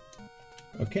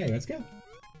 Okay, let's go.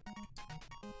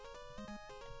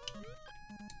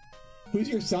 Who's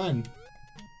your son?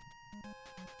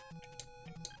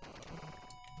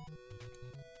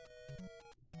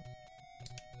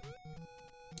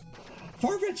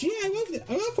 Farfetch'd, yeah, I love it.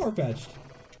 I love Farfetch'd.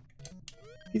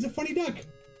 He's a funny duck.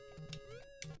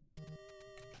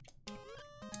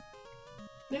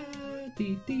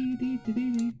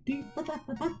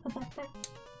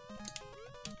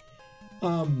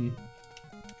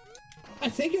 I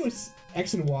think it was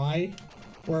X and Y,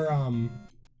 where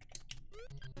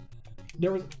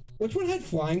there was, which one had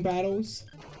flying battles?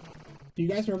 Do you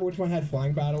guys remember which one had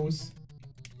flying battles?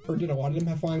 Or did a lot of them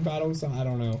have flying battles? I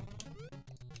don't know.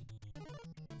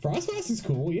 Frostfast is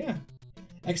cool, yeah.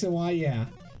 X and Y, yeah.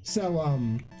 So,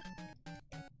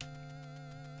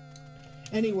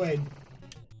 anyway,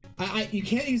 you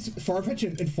can't use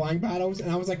Farfetch in flying battles,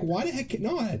 and I was like, why the heck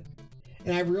not?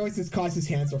 And I realized it's cause his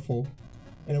hands are full.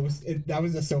 And that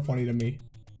was just so funny to me.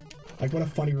 Like, what a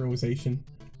funny realization.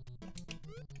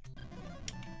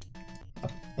 Oh,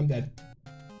 I'm dead.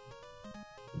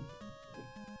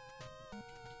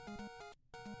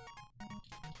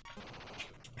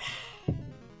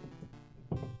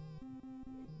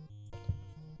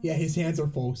 Yeah, his hands are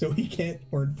full, so he can't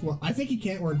learn fly. I think he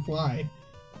can't learn fly.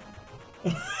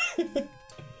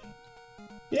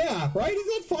 Yeah, right? Is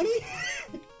that funny?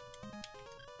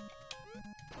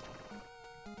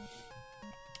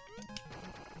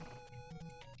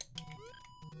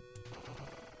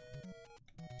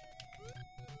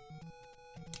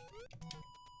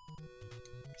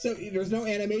 So there's no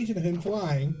animation of him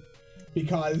flying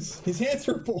because his hands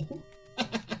are full.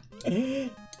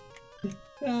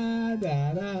 Da,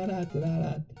 da, da, da, da,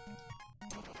 da.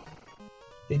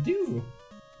 They do.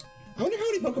 I wonder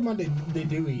how many Pokemon they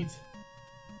do eat.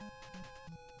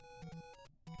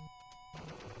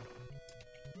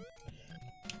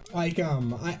 Like,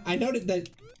 I noted that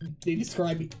they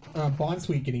describe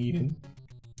Bonsweet getting eaten.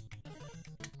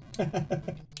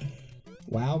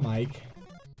 Wow, Mike.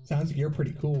 Sounds like you're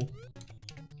pretty cool.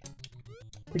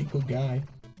 Pretty cool guy.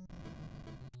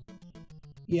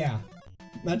 Yeah.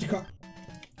 Magikarp,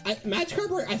 I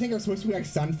think, are supposed to be like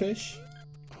sunfish.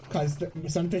 Because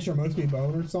sunfish are mostly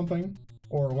bone or something.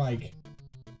 Or like...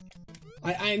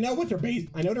 I know what they're based...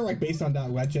 I know they're like based on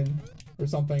that legend or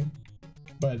something.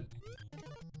 But...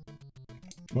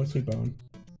 mostly bone.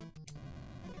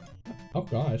 Oh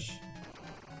gosh.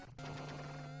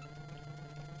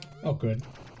 Oh good.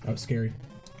 That was scary.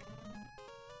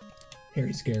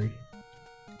 Very scary.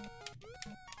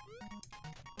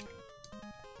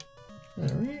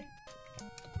 Alright.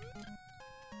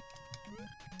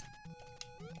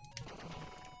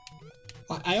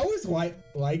 I always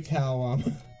liked how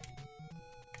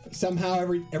somehow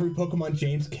every Pokemon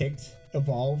James kicked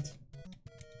evolved.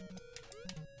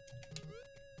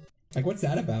 Like, what's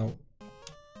that about?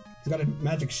 He's got a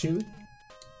magic shoe?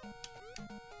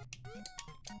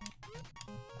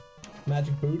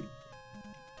 Magic boot?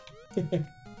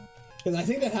 Because I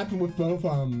think that happened with both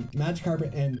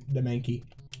Magikarp and the Mankey.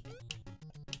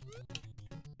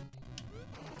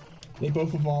 They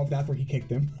both evolved after he kicked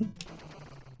them.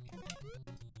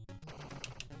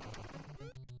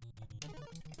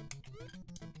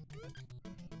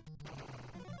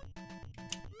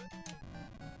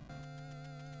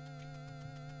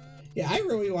 Yeah, I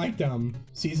really liked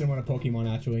season 1 of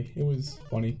Pokemon, actually. It was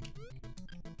funny.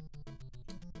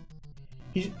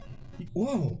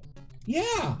 Whoa!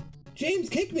 Yeah! James,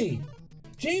 kick me!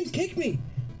 James, kick me!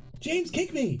 James,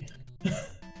 kick me!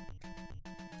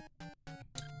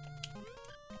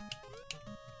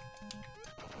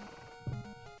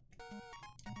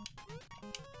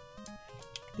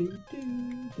 Do, do,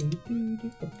 do, do,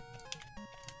 do. Oh.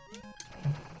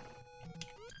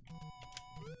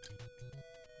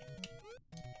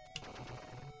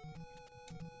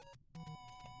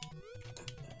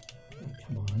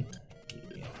 Come on.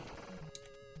 Yeah.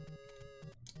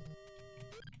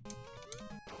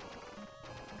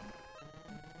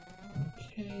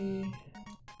 Okay.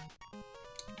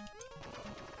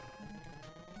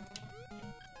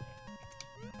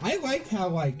 I liked how,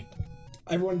 like,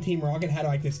 everyone in Team Rocket had,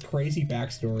 like, this crazy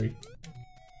backstory.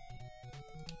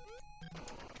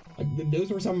 Like,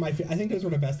 those were some of my... I think those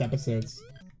were the best episodes.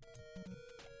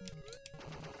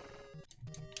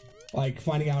 Like,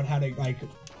 finding out how to, like,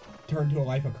 turn to a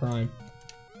life of crime.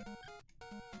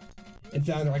 And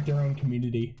found, like, their own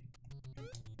community.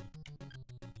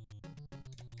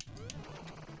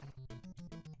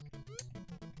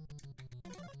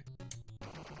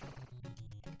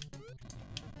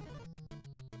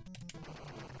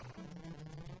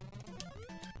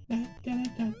 Da, da,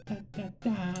 da, da, da,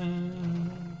 da.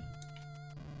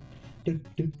 Do,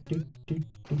 do, do, do,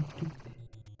 do, do.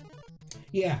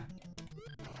 Yeah.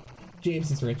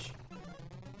 James is rich.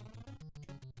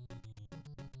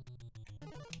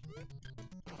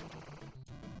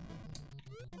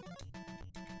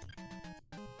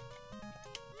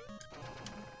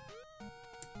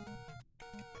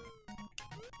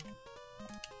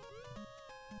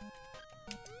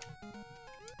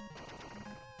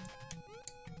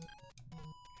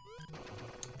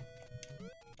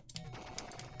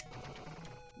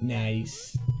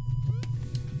 Nice.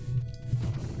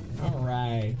 All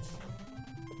right.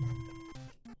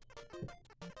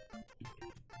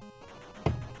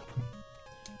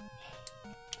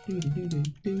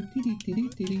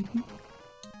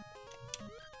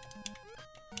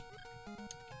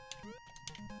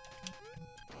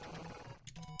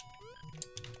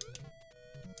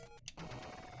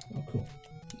 Oh, cool.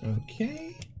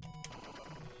 Okay.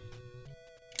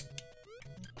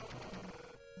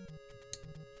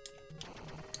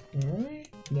 All right.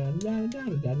 Da da da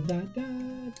da da da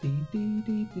dee dee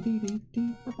dee dee dee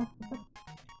dee.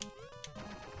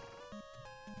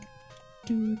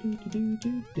 Do do do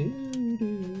do do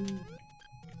do.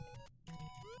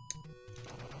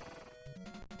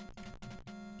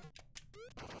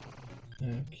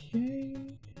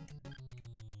 Okay.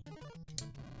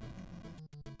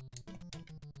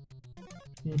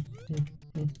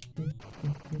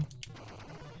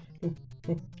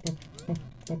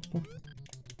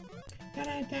 Da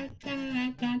da da da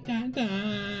da da da.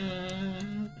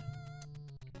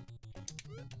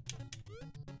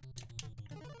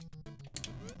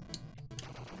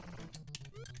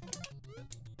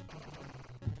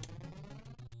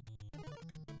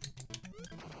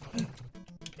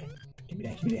 Give me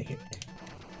that, give me that, give me that.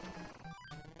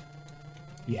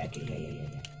 Yeah, okay,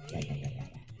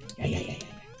 yeah.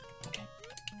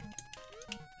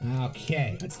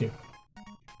 Okay, let's do it.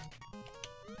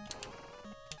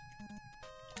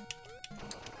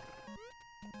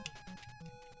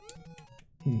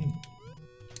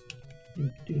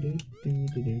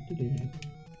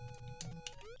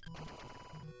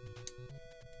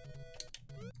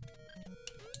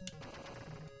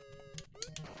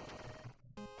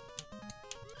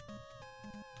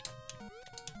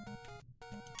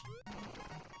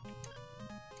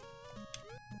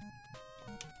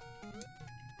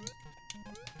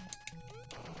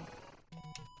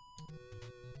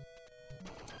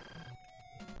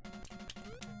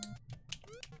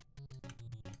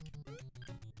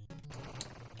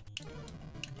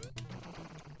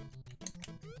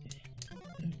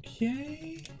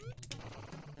 Okay.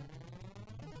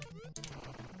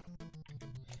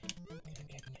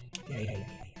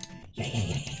 Yeah.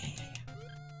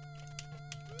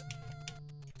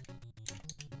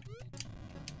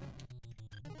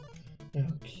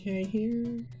 Okay,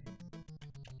 here.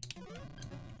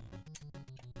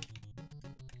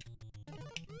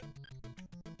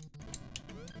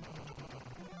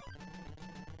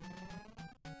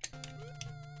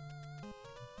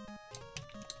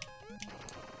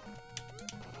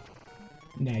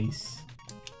 Nice.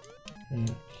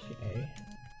 Okay.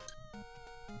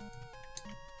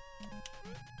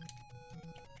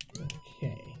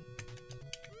 Okay.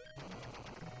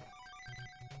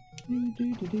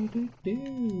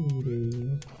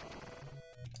 Do.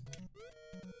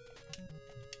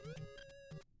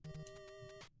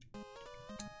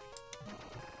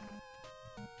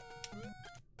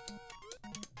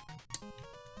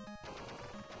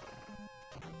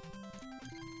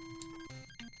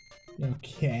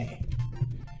 Okay.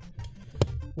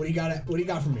 What do you got? What do you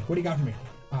got for me? What do you got for me?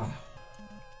 Ah.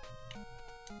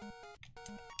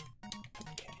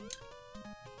 Okay.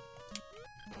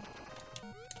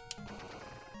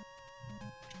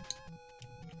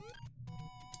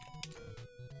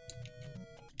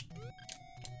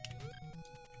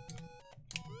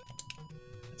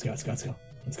 Let's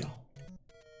go.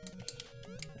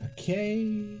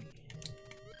 Okay.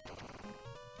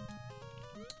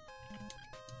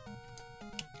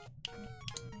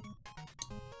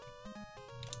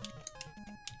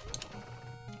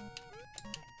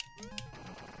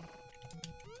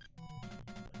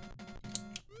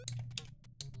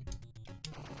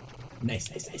 Nice.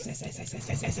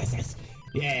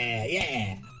 Yeah.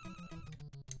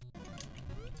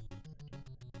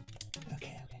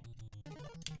 Okay.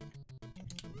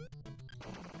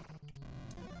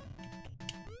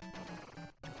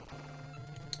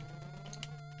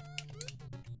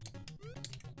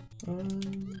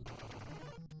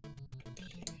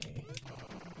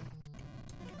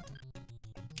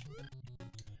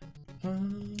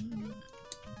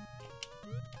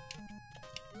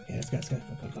 Okay, let's go.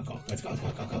 Let's go.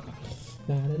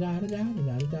 Da da da da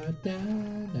da da da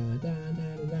da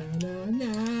da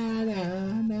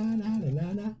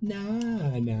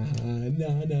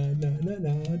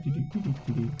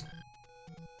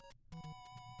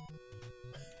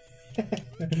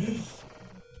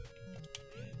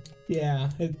Yeah,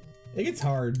 it gets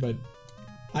hard, but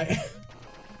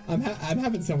I'm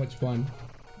having so much fun.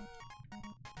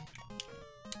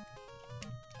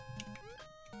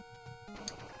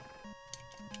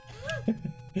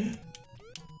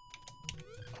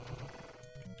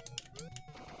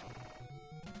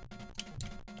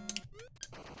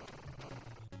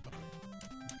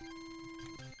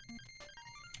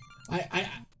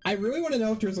 I really want to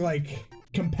know if there's like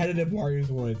competitive Wario's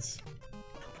Woods,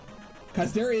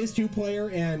 because there is 2-player,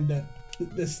 and the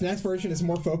SNES version is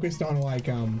more focused on like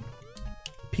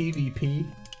PvP,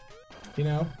 you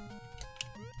know.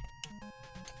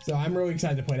 So I'm really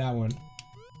excited to play that one.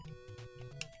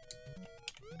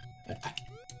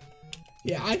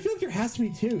 Yeah, I feel like there has to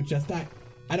be 2. Just that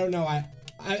I don't know.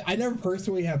 I never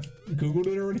personally have Googled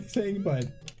it or anything, but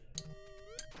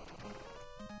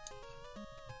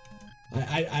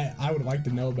I would like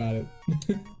to know about it.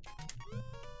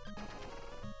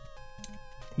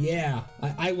 Yeah,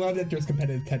 I love that there's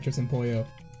competitive Tetris and Puyo,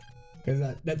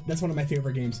 because that's one of my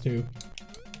favorite games too.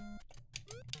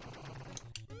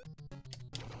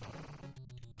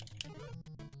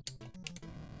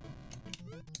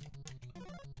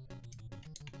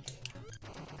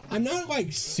 I'm not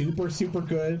like super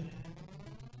good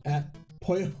at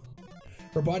Puyo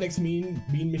Robotics Mean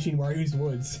Machine Wario's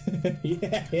Woods.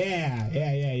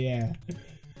 Yeah.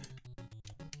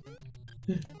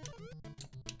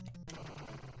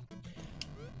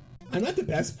 I'm not the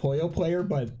best Puyo player,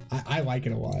 but I like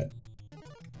it a lot.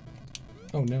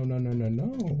 Oh no.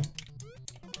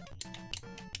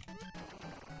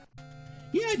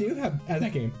 Yeah, I do have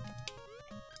that game.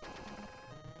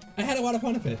 I had a lot of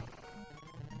fun with it.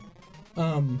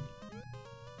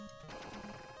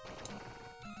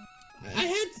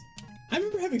 I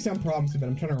remember having some problems with it.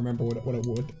 I'm trying to remember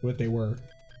what they were.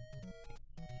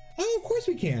 Oh, of course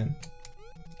we can.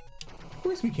 Of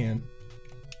course we can.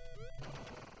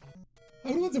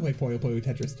 I would love to play Puyo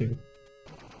Tetris too.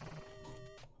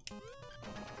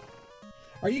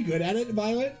 Are you good at it,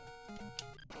 Violet?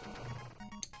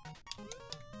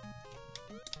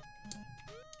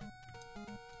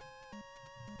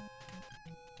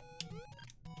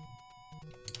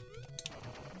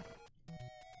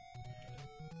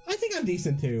 I think I'm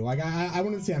decent too. Like I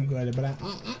wouldn't say I'm good, but I'm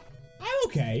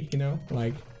okay. You know,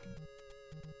 like.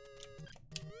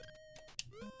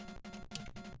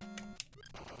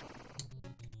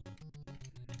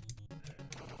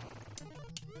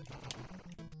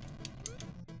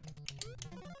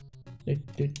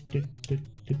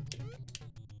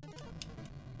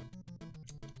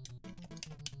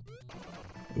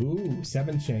 Ooh,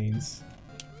 7 chains.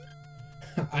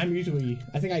 I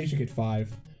think I usually get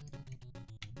 5.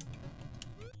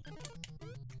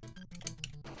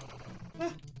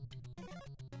 Ah.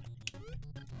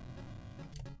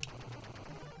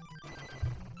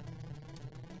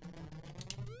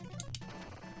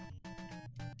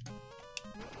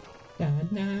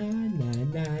 Na.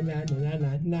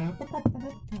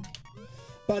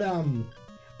 But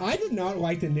I did not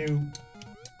like the new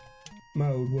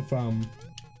mode with the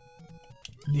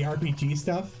RPG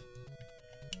stuff.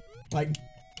 Like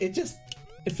it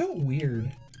felt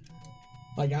weird.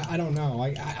 Like I don't know.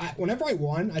 Like whenever I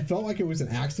won, I felt like it was an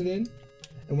accident,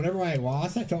 and whenever I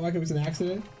lost, I felt like it was an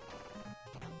accident.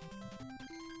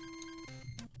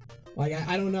 Like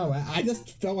I don't know. I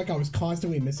just felt like I was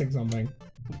constantly missing something.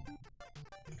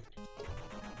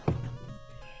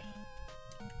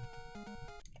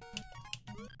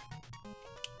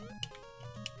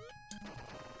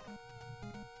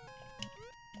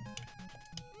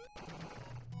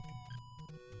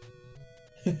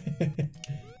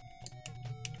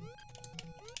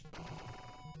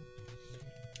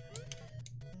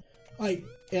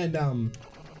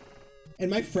 And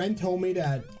my friend told me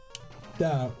that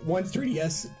the once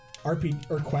 3DS RPG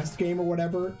or Quest game or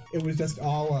whatever, it was just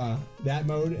all that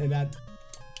mode, and that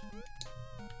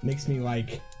makes me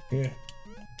like, don't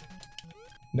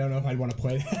know if I'd want to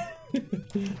play that.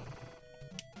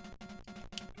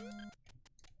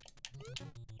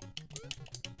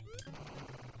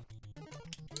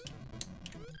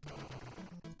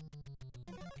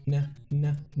 Nah.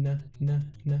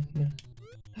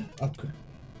 Okay.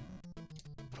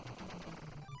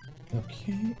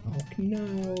 Okay.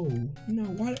 Oh no.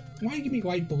 Why give me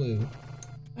light blue?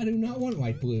 I do not want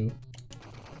light blue.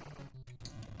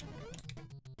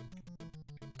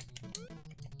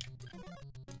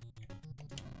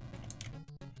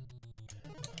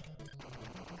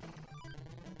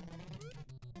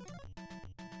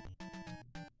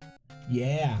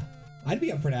 Yeah, I'd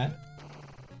be up for that.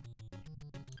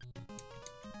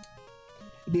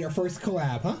 It'd be our first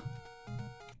collab, huh?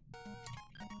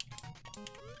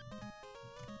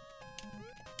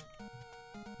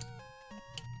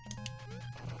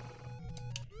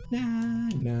 Na.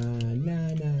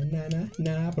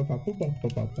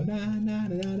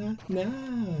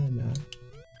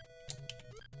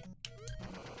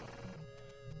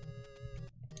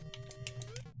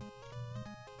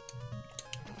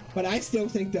 But I still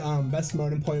think the best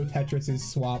mode in Puyo Tetris is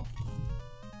swap.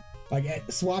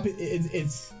 Like swap it.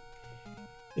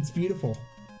 It's beautiful.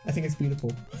 I think it's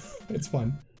beautiful. It's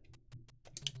fun.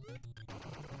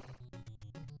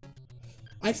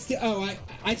 I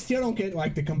still don't get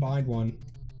like the combined one.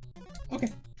 Okay.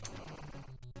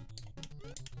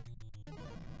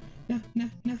 Na na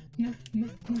na na na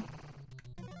na.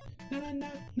 Na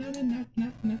na na na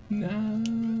na na na.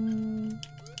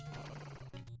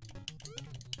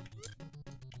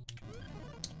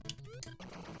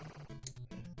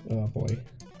 Oh boy.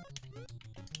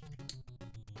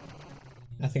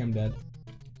 I think I'm dead.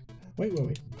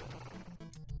 Wait.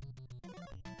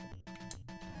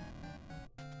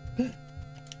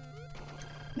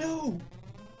 No!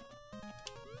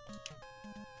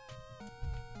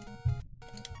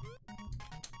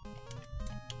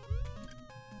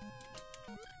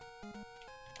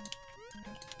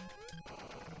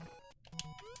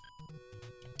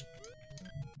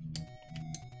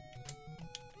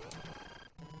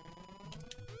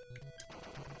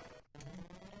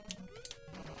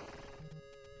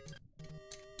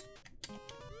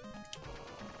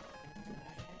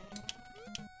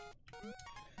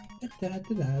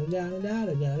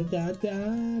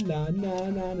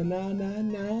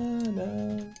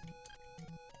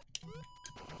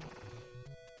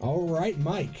 All right,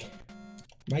 Mike.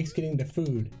 Mike's getting the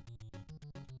food.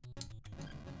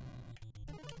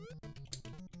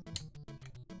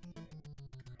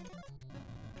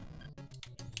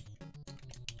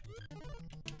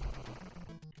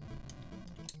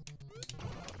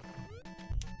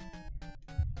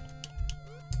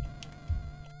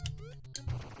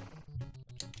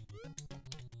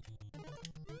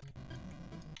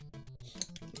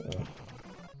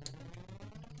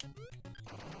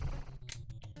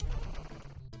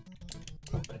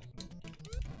 Okay.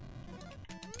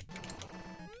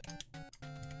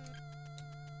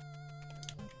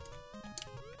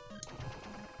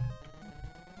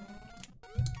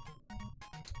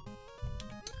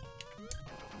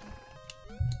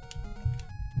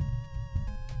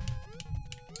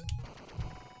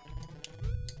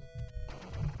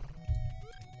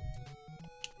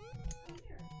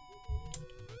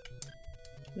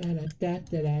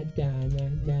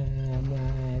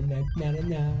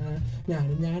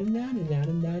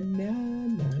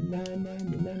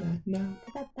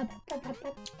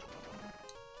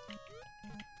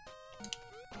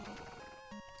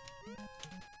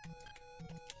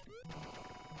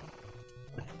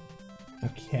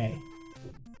 Okay.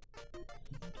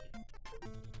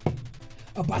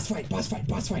 Oh, boss fight.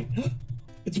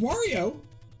 It's Wario.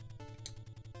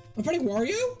 I'm fighting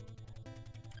Wario?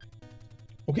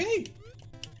 Okay.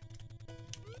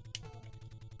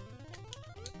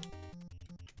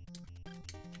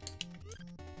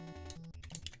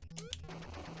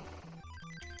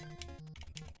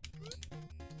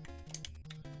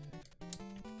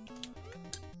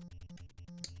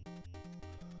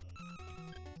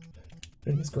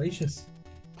 Goodness gracious.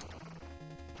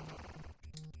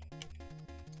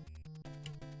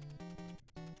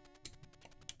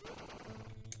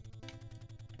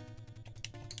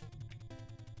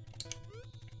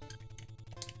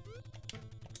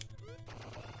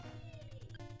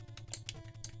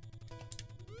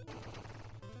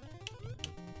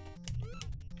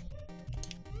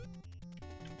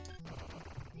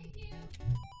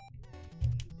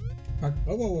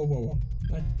 Whoa.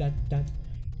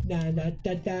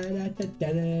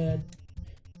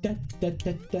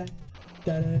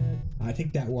 I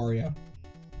think that Wario.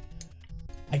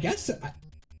 I guess.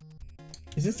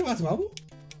 Is this the last level?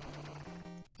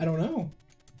 I don't know.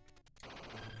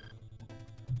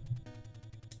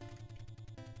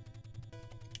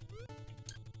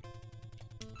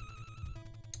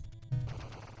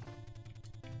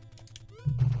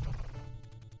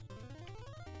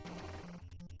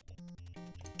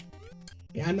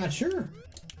 Yeah, I'm not sure.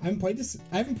 I haven't played this.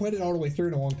 I haven't played it all the way through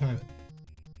in a long time.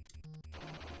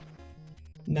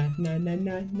 Na na na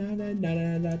na na na na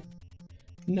na na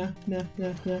na na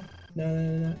na na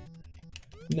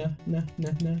na na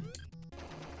na na.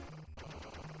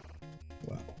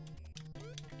 Wow.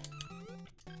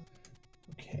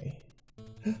 Okay.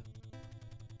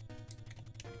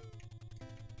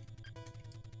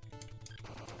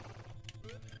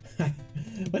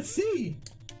 Let's see.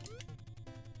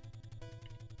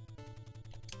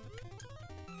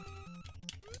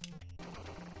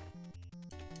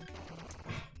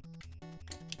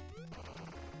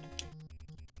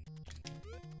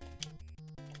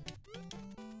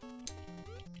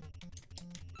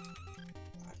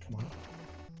 Come on.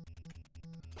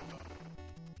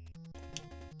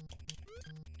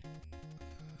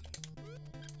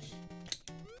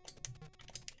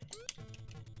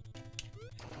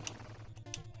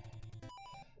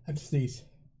 have to sneeze.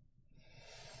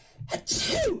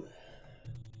 Achoo!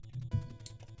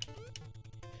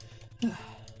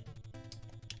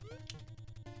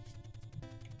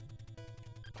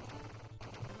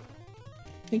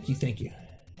 Thank you, thank you.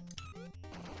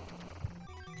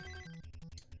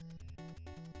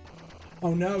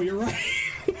 Oh no, you're right.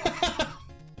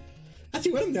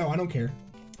 Actually, let him know. I don't care.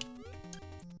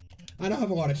 I don't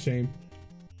have a lot of shame.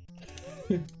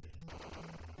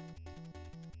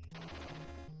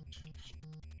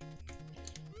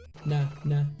 Nah.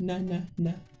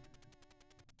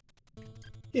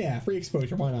 Yeah, free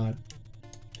exposure. Why not?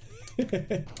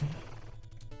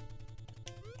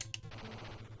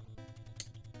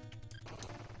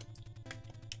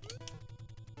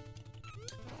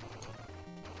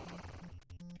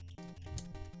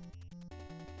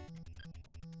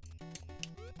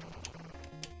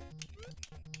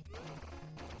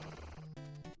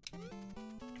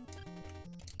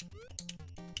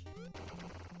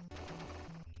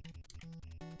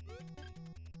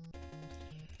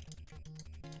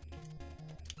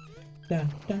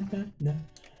 Nah.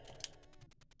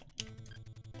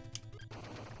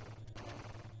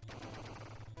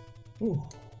 Ooh.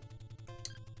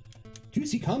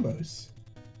 Juicy combos.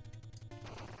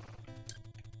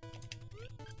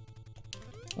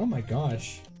 Oh my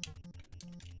gosh.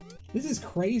 This is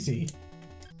crazy.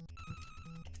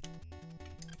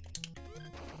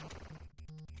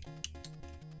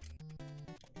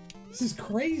 This is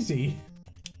crazy.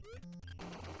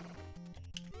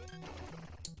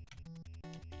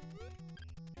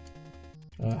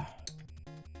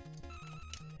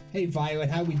 Hey Violet,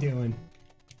 how we doing?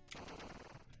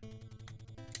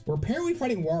 We're apparently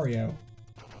fighting Wario.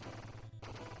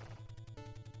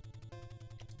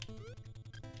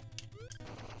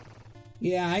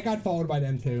 Yeah, I got followed by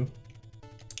them too.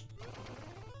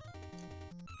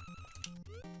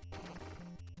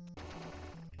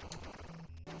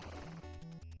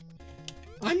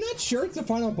 I'm not sure it's the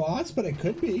final boss, but it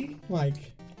could be. Like,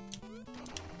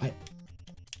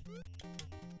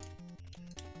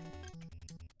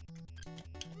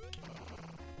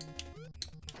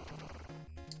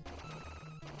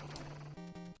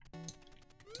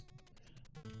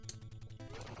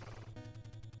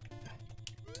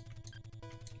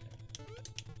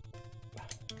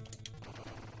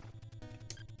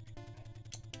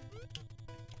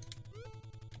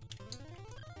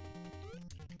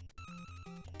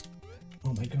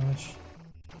 oh my gosh.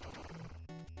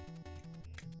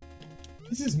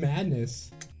 This is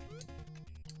madness.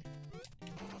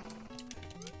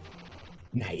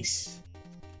 Nice.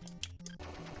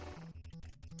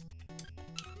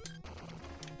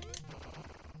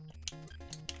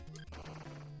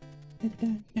 Oh,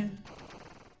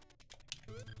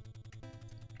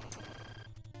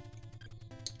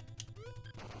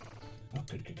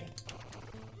 good.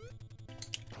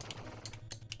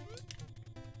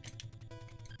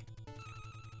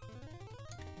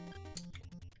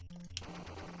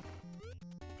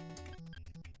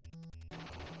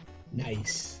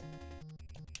 Nice.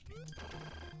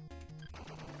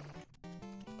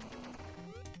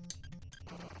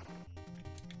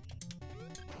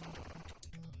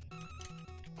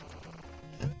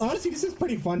 Honestly, this is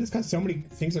pretty fun just because so many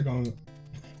things are going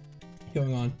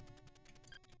on.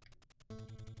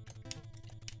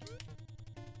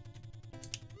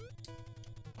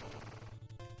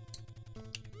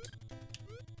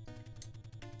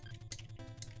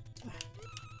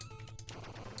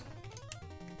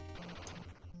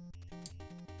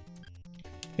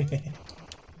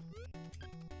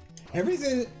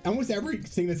 Almost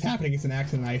everything that's happening is an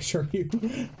accident, I assure you.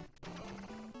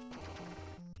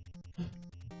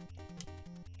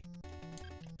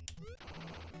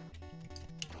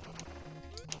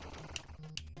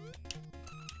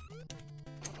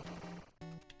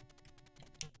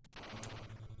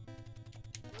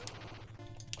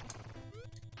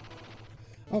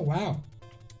 Oh wow.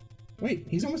 Wait,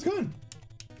 he's almost gone.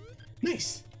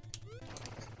 Nice.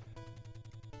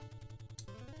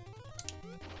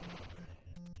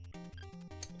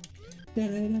 Da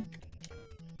da da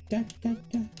da da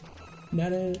da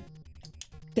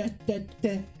da da da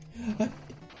da.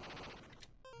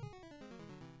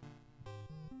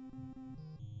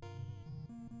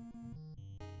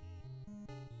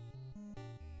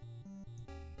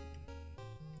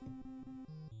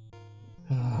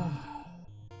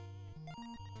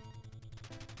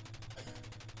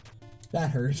 That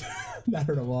hurt. That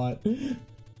hurt a lot.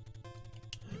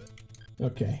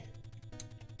 Okay.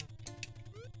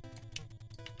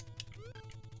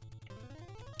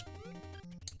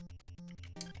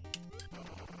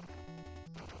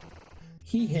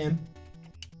 Him.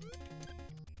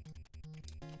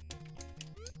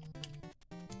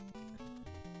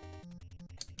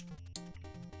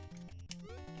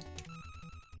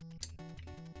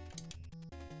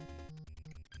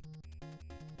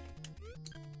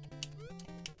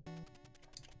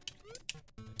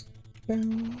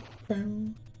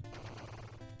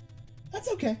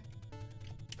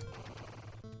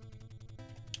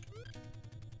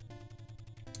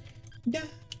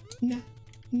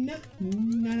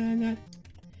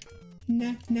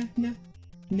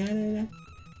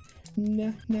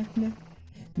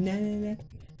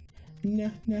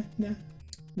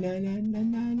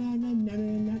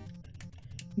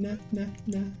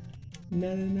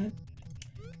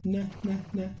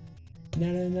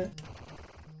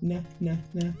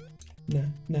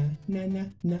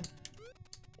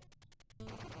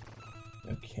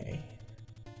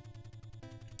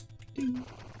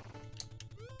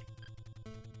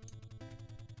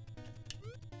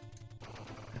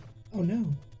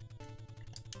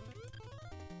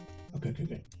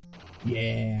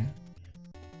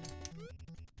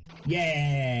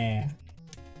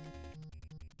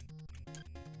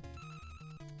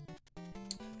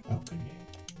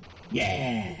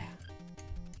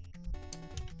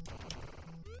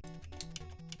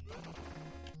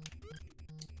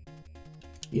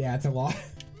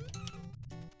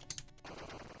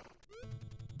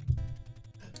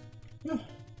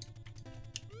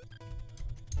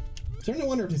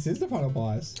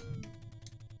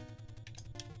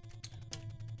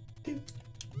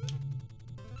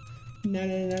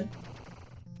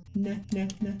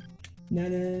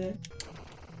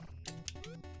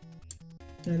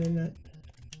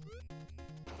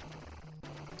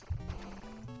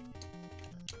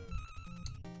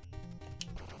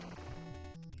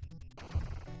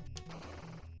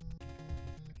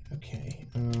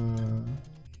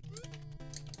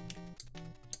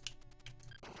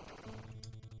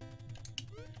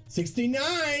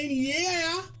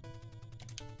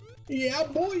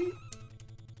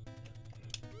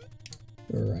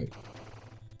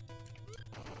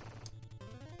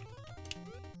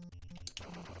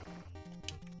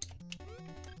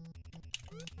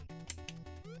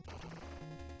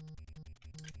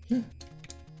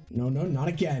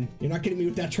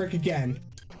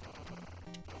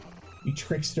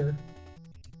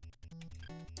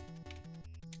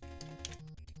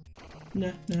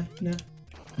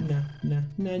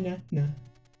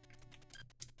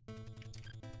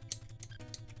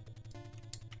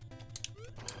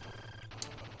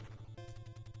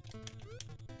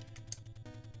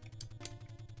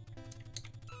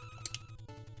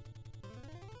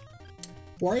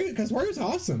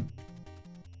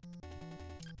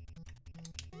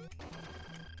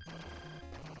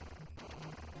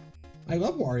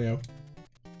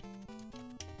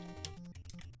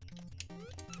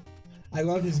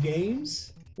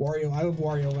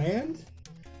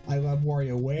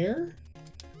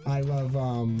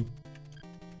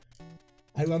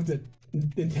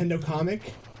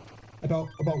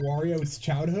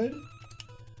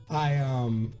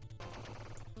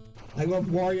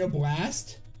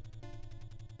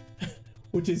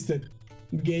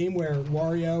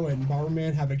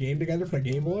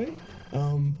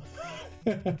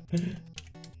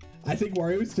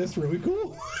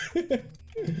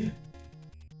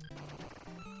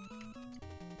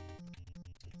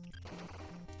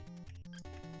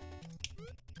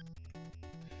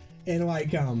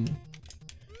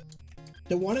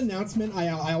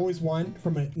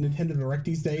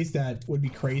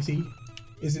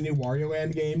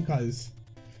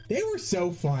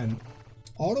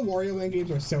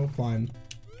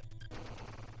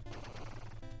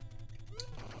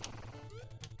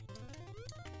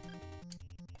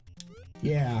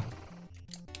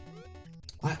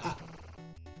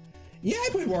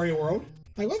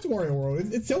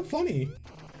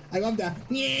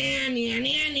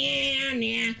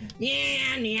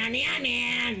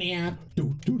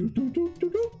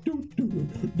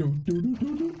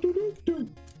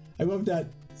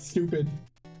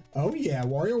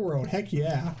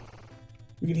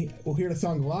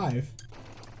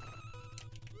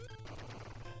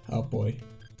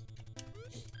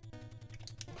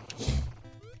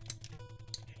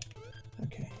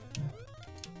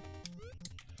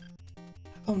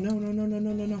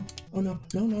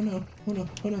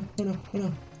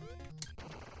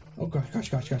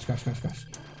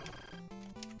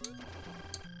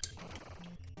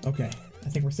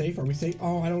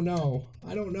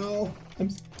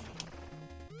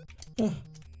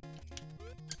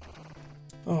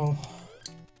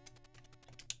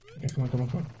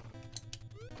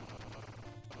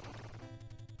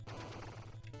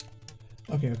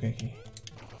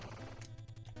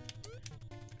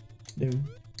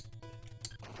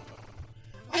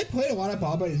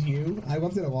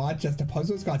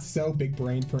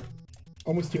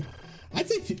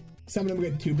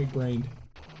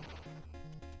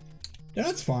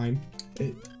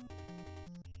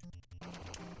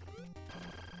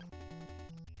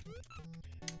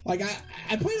 Like,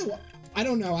 I played a... I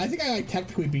don't know. I think I, like,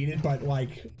 technically beat it, but,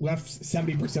 like, left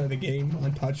 70% of the game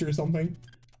untouched or something.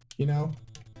 You know?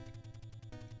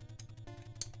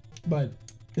 But...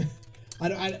 I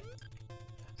don't know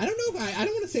if I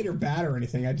don't want to say they're bad or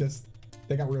anything. I just...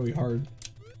 They got really hard.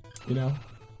 You know?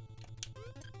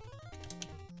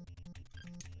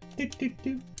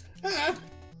 Ah!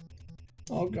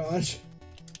 Oh, gosh.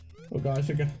 Oh, gosh.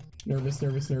 I got nervous.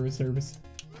 Nervous.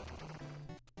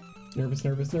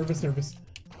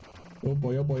 Oh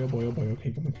boy, oh boy, oh boy, oh boy.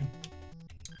 Okay, come on.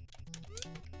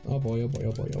 Oh boy, oh boy,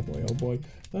 oh boy, oh boy, oh boy.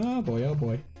 Oh boy, oh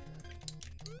boy.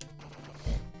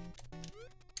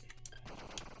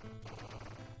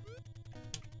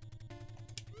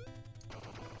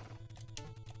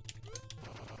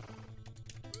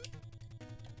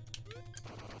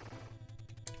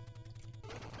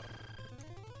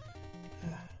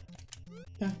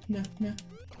 No.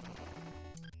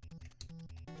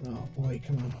 Oh boy,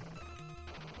 come on.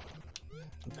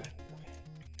 Okay.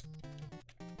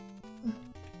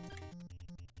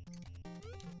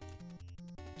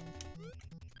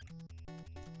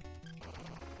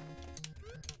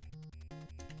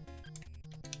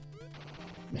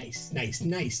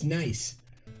 Nice.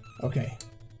 Okay.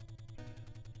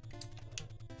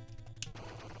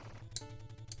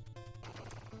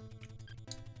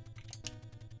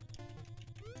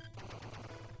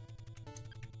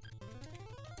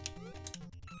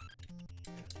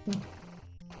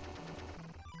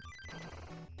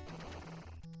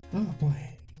 Oh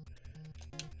boy.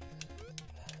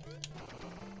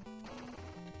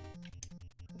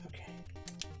 Okay.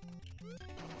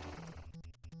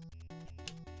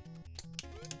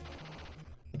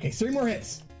 Okay, 3 more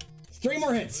hits. 3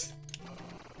 more hits.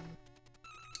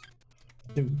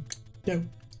 Do.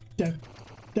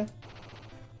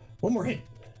 1 more hit.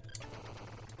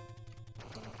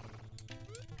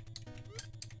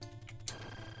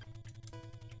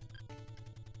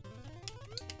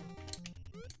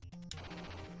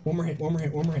 One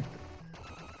more hit.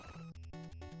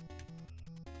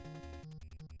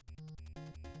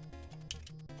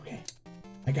 Okay.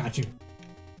 I got you.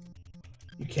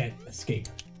 You can't escape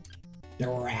the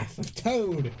wrath of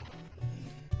Toad.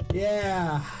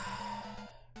 Yeah.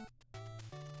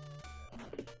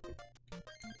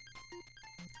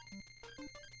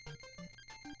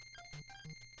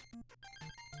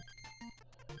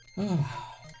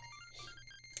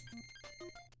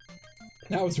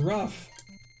 That was rough.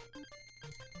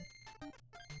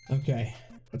 Okay,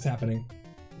 what's happening?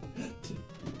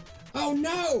 Oh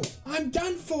no! I'm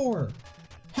done for!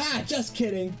 Ha! Just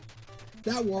kidding.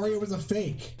 That Wario was a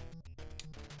fake.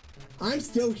 I'm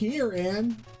still here,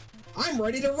 and I'm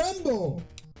ready to rumble!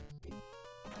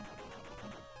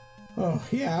 Oh,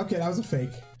 yeah, okay, that was a fake.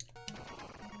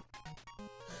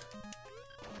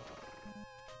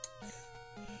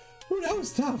 Ooh, that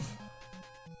was tough.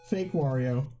 Fake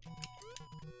Wario.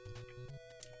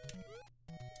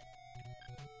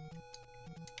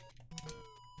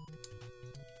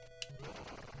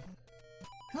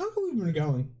 How have we been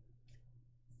going?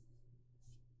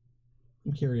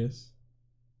 I'm curious.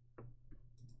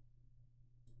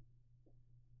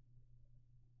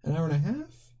 An hour and a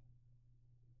half?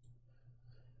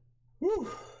 Whew.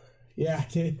 Yeah,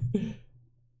 dude.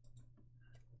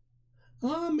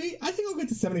 I think I'll get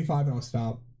to 75 and I'll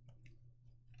stop.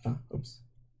 Oops.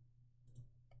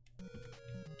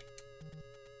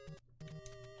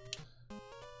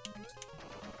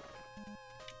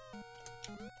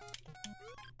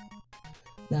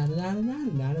 Na na na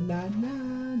na na na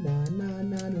na na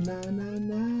na na na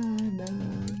na.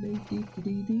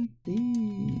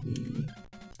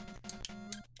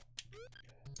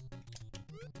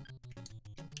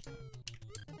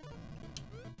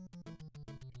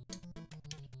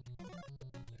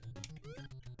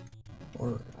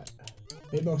 Or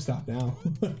maybe I'll stop now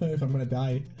if I'm gonna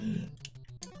die.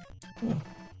 Oh.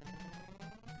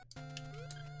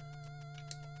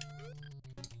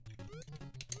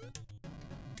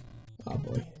 Oh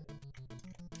boy.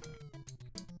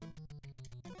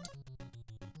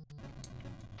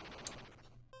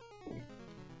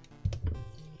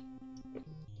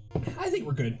 I think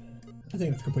we're good. I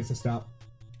think that's a good place to stop.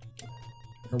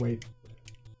 Or wait.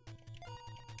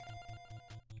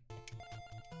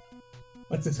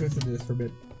 Let's just listen to this for a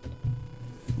bit.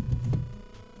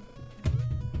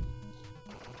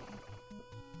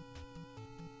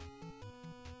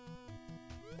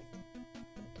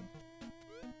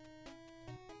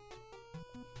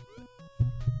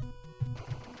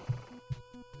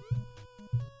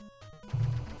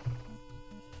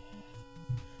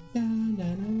 Da, da,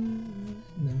 da, da.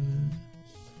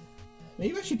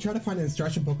 Maybe I should try to find an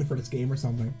instruction booklet for this game or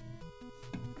something.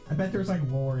 I bet there's like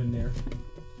lore in there.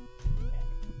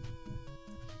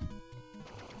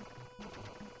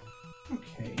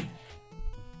 Okay.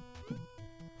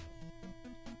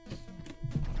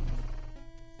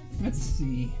 Let's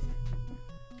see.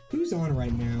 Who's on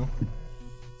right now?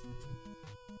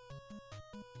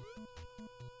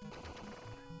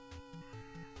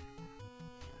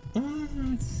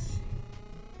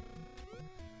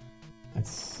 Let's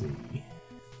see.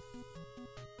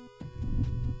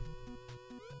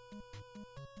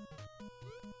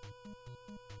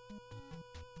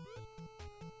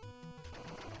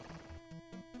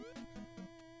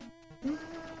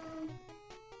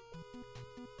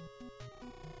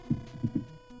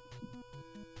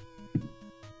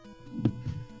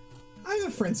 I have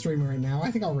a friend streamer right now. I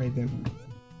think I'll raid them.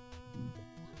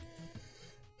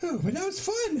 Oh, but that was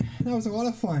fun. That was a lot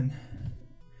of fun.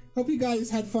 Hope you guys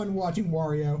had fun watching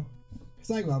Wario, because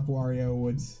I love Wario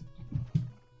Woods.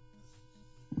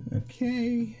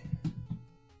 Okay.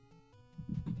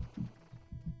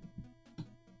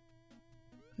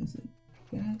 Is it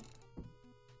that?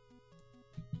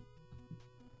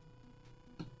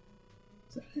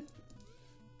 Is that it?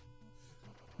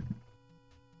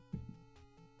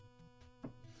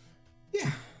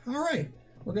 Yeah, alright.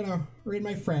 We're gonna raid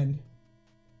my friend.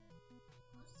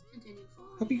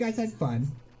 Hope you guys had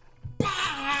fun.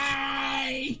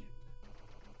 Bye!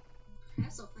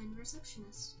 Castle find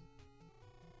receptionist.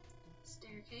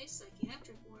 Staircase,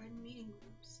 psychiatric ward, meeting room.